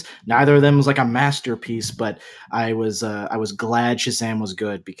movies. Neither of them was like a masterpiece, but I was glad Shazam was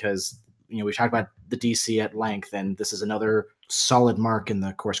good because we talked about the DC at length, and this is another solid mark in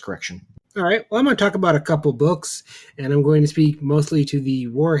the course correction. All right. Well, I'm going to talk about a couple books, and I'm going to speak mostly to the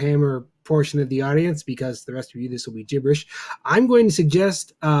Warhammer portion of the audience because the rest of you, this will be gibberish. I'm going to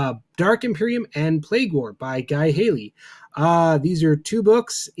suggest Dark Imperium and Plague War by Guy Haley. These are 2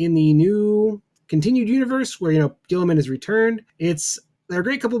 books in the new continued universe where, Gilliman has returned. They're a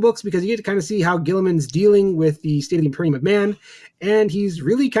great couple of books because you get to kind of see how Gilliman's dealing with the state of the Imperium of Man, and he's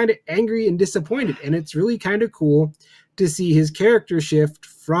really kind of angry and disappointed, and it's really kind of cool to see his character shift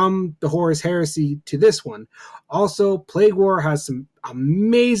from the Horus Heresy to this one. Also, Plague War has some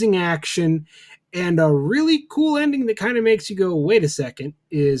amazing action and a really cool ending that kind of makes you go, wait a second,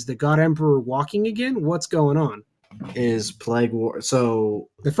 is the God Emperor walking again? What's going on? Is Plague War... So...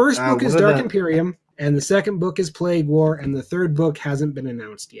 The first book is Dark Imperium, and the second book is Plague War, and the third book hasn't been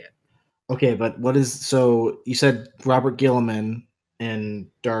announced yet. Okay, but what is... So, you said Robert Gilliman in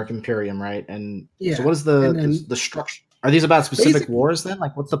Dark Imperium, right? And yeah. So what is the structure? Are these about specific wars then?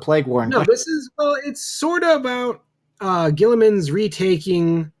 Like, what's the Plague War? No, it's sort of about Gilliman's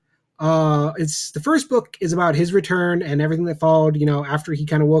retaking. The first book is about his return and everything that followed, after he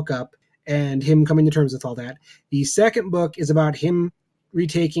kind of woke up and him coming to terms with all that. The second book is about him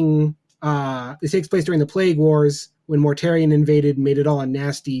retaking. This takes place during the Plague Wars when Mortarion invaded and made it all a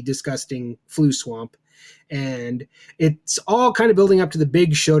nasty, disgusting flu swamp. And it's all kind of building up to the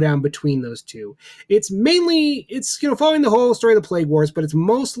big showdown between those two. It's following the whole story of the Plague Wars, but it's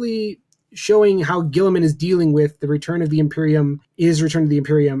mostly showing how Gilliman is dealing with the return of the Imperium,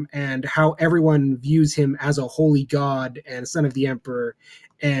 and how everyone views him as a holy god and son of the Emperor,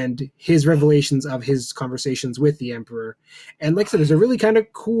 and his revelations of his conversations with the Emperor. And like I said, there's a really kind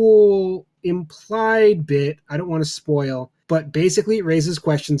of cool implied bit, I don't want to spoil, but basically it raises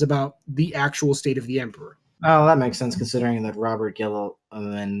questions about the actual state of the Emperor. Oh, that makes sense considering that Robert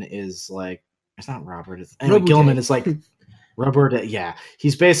Gilliman is like... It's not Robert. Gilliman is like... Robert, yeah.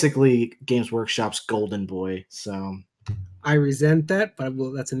 He's basically Games Workshop's golden boy, so... I resent that, but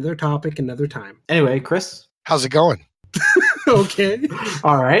that's another topic, another time. Anyway, Chris? How's it going? Okay.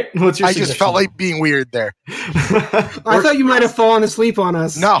 All right. What's your suggestion? Just felt like being weird there. I thought you might have fallen asleep on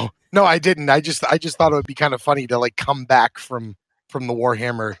us. No, I didn't. I just thought it would be kind of funny to like come back from the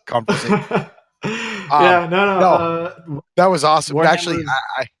Warhammer conversation. No. That was awesome. Actually,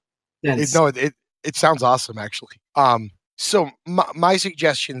 it sounds awesome. Actually, so my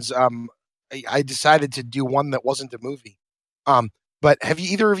suggestions. I decided to do one that wasn't a movie. But have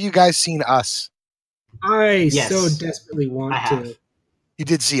either of you guys seen Us? Yes. So desperately want to. You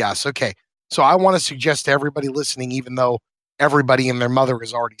did see Us, okay? So I want to suggest to everybody listening, even though everybody and their mother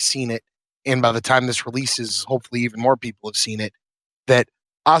has already seen it, and by the time this releases, hopefully even more people have seen it, that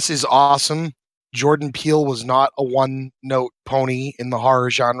Us is awesome. Jordan Peele was not a one-note pony in the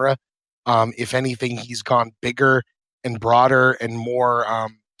horror genre. If anything, he's gone bigger and broader and more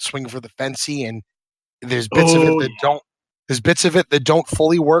swing for the fancy. And there's bits of it that don't. There's bits of it that don't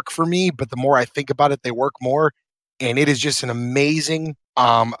fully work for me, but the more I think about it, they work more. and it is just an amazing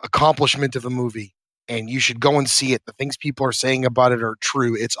accomplishment of a movie. And you should go and see it. The things people are saying about it are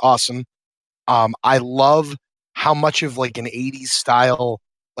true. It's awesome. I love how much of like an 80s style,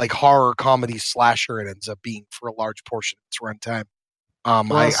 like horror comedy slasher it ends up being for a large portion of its runtime.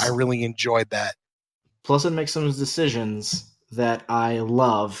 I really enjoyed that. Plus, it makes some decisions that I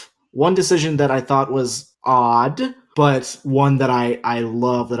love. One decision that I thought was odd, but one that I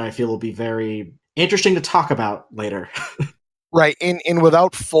love that I feel will be very interesting to talk about later. Right, and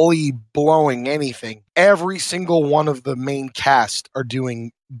without fully blowing anything, every single one of the main cast are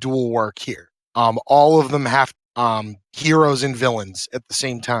doing dual work here. All of them have heroes and villains at the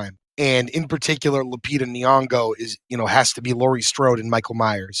same time, and in particular, Lupita Nyong'o has to be Laurie Strode and Michael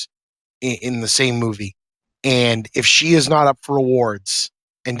Myers in the same movie. And if she is not up for awards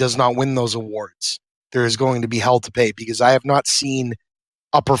and does not win those awards, there is going to be hell to pay, because I have not seen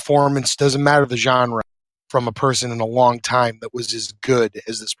a performance, doesn't matter the genre, from a person in a long time that was as good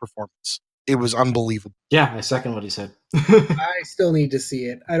as this performance. It was unbelievable. Yeah, I second what he said. I still need to see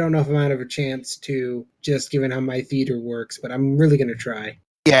it. I don't know if I'm out of a chance to, just given how my theater works, but I'm really going to try.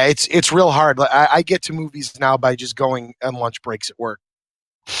 Yeah, it's real hard. I get to movies now by just going on lunch breaks at work.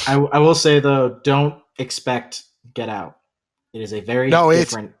 I will say, though, don't expect Get Out. It is a very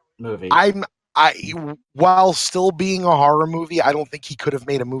different movie. While still being a horror movie, I don't think he could have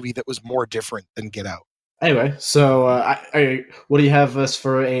made a movie that was more different than Get Out. Anyway, so what do you have us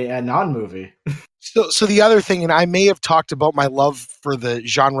for a non-movie? So the other thing, and I may have talked about my love for the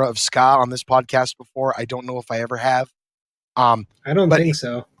genre of ska on this podcast before. I don't know if I ever have. I don't think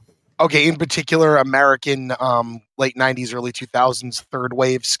so. Okay, in particular, American late 90s, early 2000s, third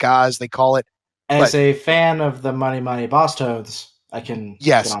wave ska, as they call it. As a fan of the Money Money Boss Tones, I can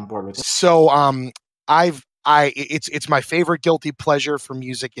get on board with it. So it's my favorite guilty pleasure for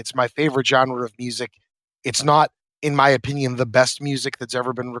music. It's my favorite genre of music. It's not, in my opinion, the best music that's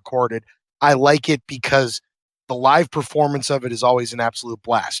ever been recorded. I like it because the live performance of it is always an absolute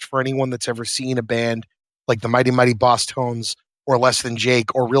blast. For anyone that's ever seen a band like the Mighty Mighty Boss Tones or Less Than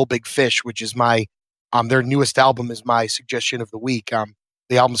Jake or Real Big Fish, which is my their newest album, is my suggestion of the week.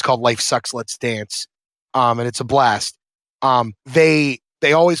 The album's called Life Sucks, Let's Dance, and it's a blast. They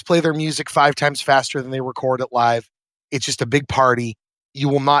always play their music 5 times faster than they record it live. It's just a big party. You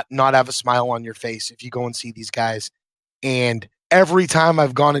will not have a smile on your face if you go and see these guys. And every time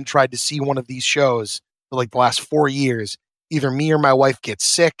I've gone and tried to see one of these shows for like the last 4 years, either me or my wife gets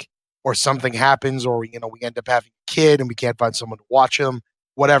sick, or something happens, or we end up having a kid and we can't find someone to watch them,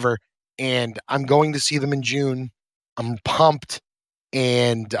 whatever. And I'm going to see them in June. I'm pumped,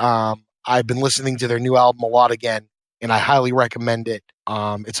 and I've been listening to their new album a lot again, and I highly recommend it.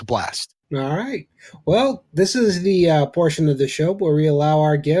 It's a blast. All right. Well, this is the portion of the show where we allow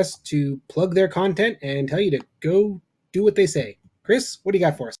our guests to plug their content and tell you to go do what they say. Chris, what do you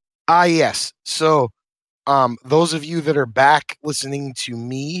got for us? Yes. So those of you that are back listening to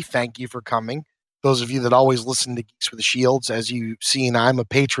me, thank you for coming. Those of you that always listen to Geeks with the Shields, as you've seen, I'm a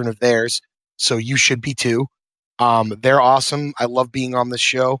patron of theirs, so you should be too. They're awesome. I love being on this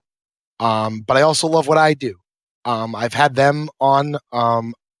show, but I also love what I do. I've had them on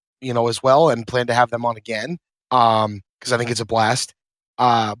as well, and plan to have them on again, because I think it's a blast.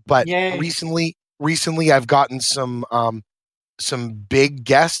 But Yay. recently I've gotten some big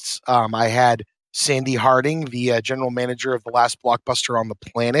guests. I had Sandy Harding, the general manager of the last blockbuster on the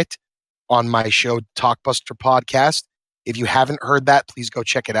planet, on my show Talkbuster podcast. If you haven't heard that, please go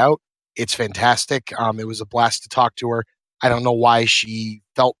check it out. It's fantastic. It was a blast to talk to her. I don't know why she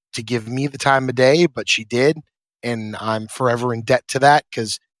felt to give me the time of day, but she did, and I'm forever in debt to that,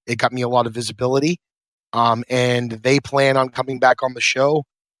 because it got me a lot of visibility. And they plan on coming back on the show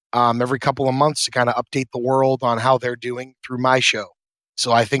every couple of months to kind of update the world on how they're doing through my show.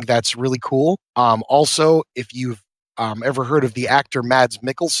 So I think that's really cool. Also, if you've ever heard of the actor Mads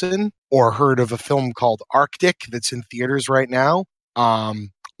Mikkelsen, or heard of a film called Arctic that's in theaters right now,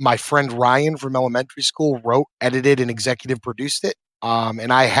 my friend Ryan from elementary school wrote, edited, and executive produced it.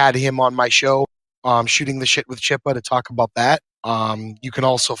 And I had him on my show, Shooting the Shit with Chippa, to talk about that. You can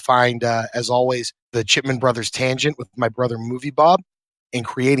also find, as always, the Chipman Brothers Tangent with my brother Movie Bob, and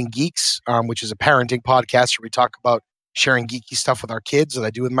Creating Geeks, which is a parenting podcast where we talk about sharing geeky stuff with our kids that I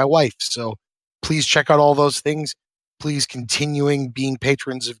do with my wife. So please check out all those things. Please continuing being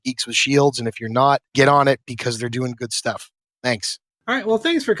patrons of Geeks with Shields. And if you're not, get on it, because they're doing good stuff. Thanks. All right. Well,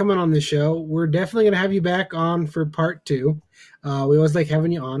 thanks for coming on the show. We're definitely going to have you back on for part 2. We always like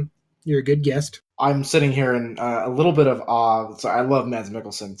having you on. You're a good guest. I'm sitting here in a little bit of awe. So I love Mads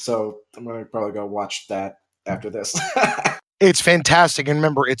Mikkelsen, so I'm going to probably go watch that after this. It's fantastic. And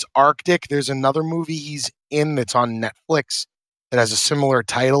remember, it's Arctic. There's another movie he's in that's on Netflix that has a similar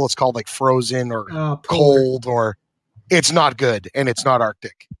title. It's called like Frozen or Polar. Cold, or it's not good and it's not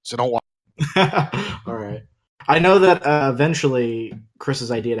Arctic. So don't watch. All right. I know that eventually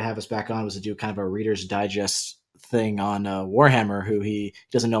Chris's idea to have us back on was to do kind of a Reader's Digest thing on Warhammer, who he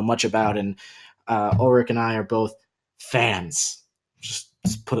doesn't know much about, and Ulric and I are both fans. Just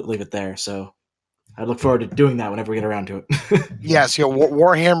leave it there. So I look forward to doing that whenever we get around to it. Yes,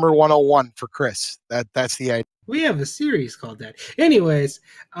 Warhammer 101 for Chris. That's the idea. We have a series called that. Anyways,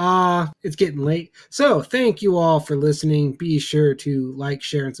 it's getting late. So thank you all for listening. Be sure to like,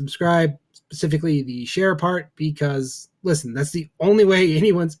 share, and subscribe, specifically the share part, because listen, that's the only way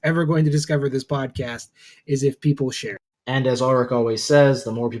anyone's ever going to discover this podcast is if people share. And as Ulrich always says,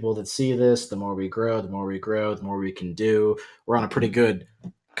 the more people that see this, the more we grow, the more we can do. We're on a pretty good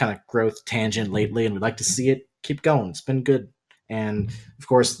kind of growth tangent lately, and we'd like to see it keep going. It's been good. And of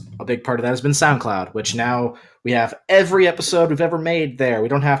course, a big part of that has been SoundCloud, which now we have every episode we've ever made there. We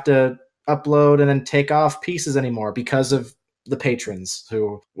don't have to upload and then take off pieces anymore because of the patrons,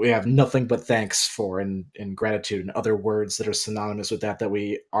 who we have nothing but thanks for, and gratitude and other words that are synonymous with that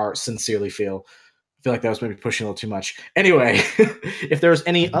we are sincerely feel. I feel like that was maybe pushing a little too much. Anyway, if there's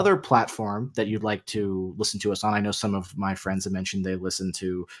any other platform that you'd like to listen to us on, I know some of my friends have mentioned they listen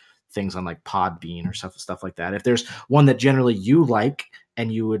to things on like Podbean or stuff like that. If there's one that generally you like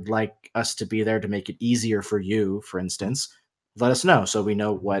and you would like us to be there to make it easier for you, for instance, let us know so we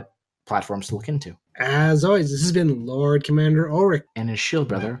know what platforms to look into. As always, this has been Lord Commander Ulric and his shield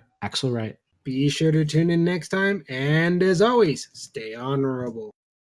brother, Axle Wright. Be sure to tune in next time, and as always, stay honorable.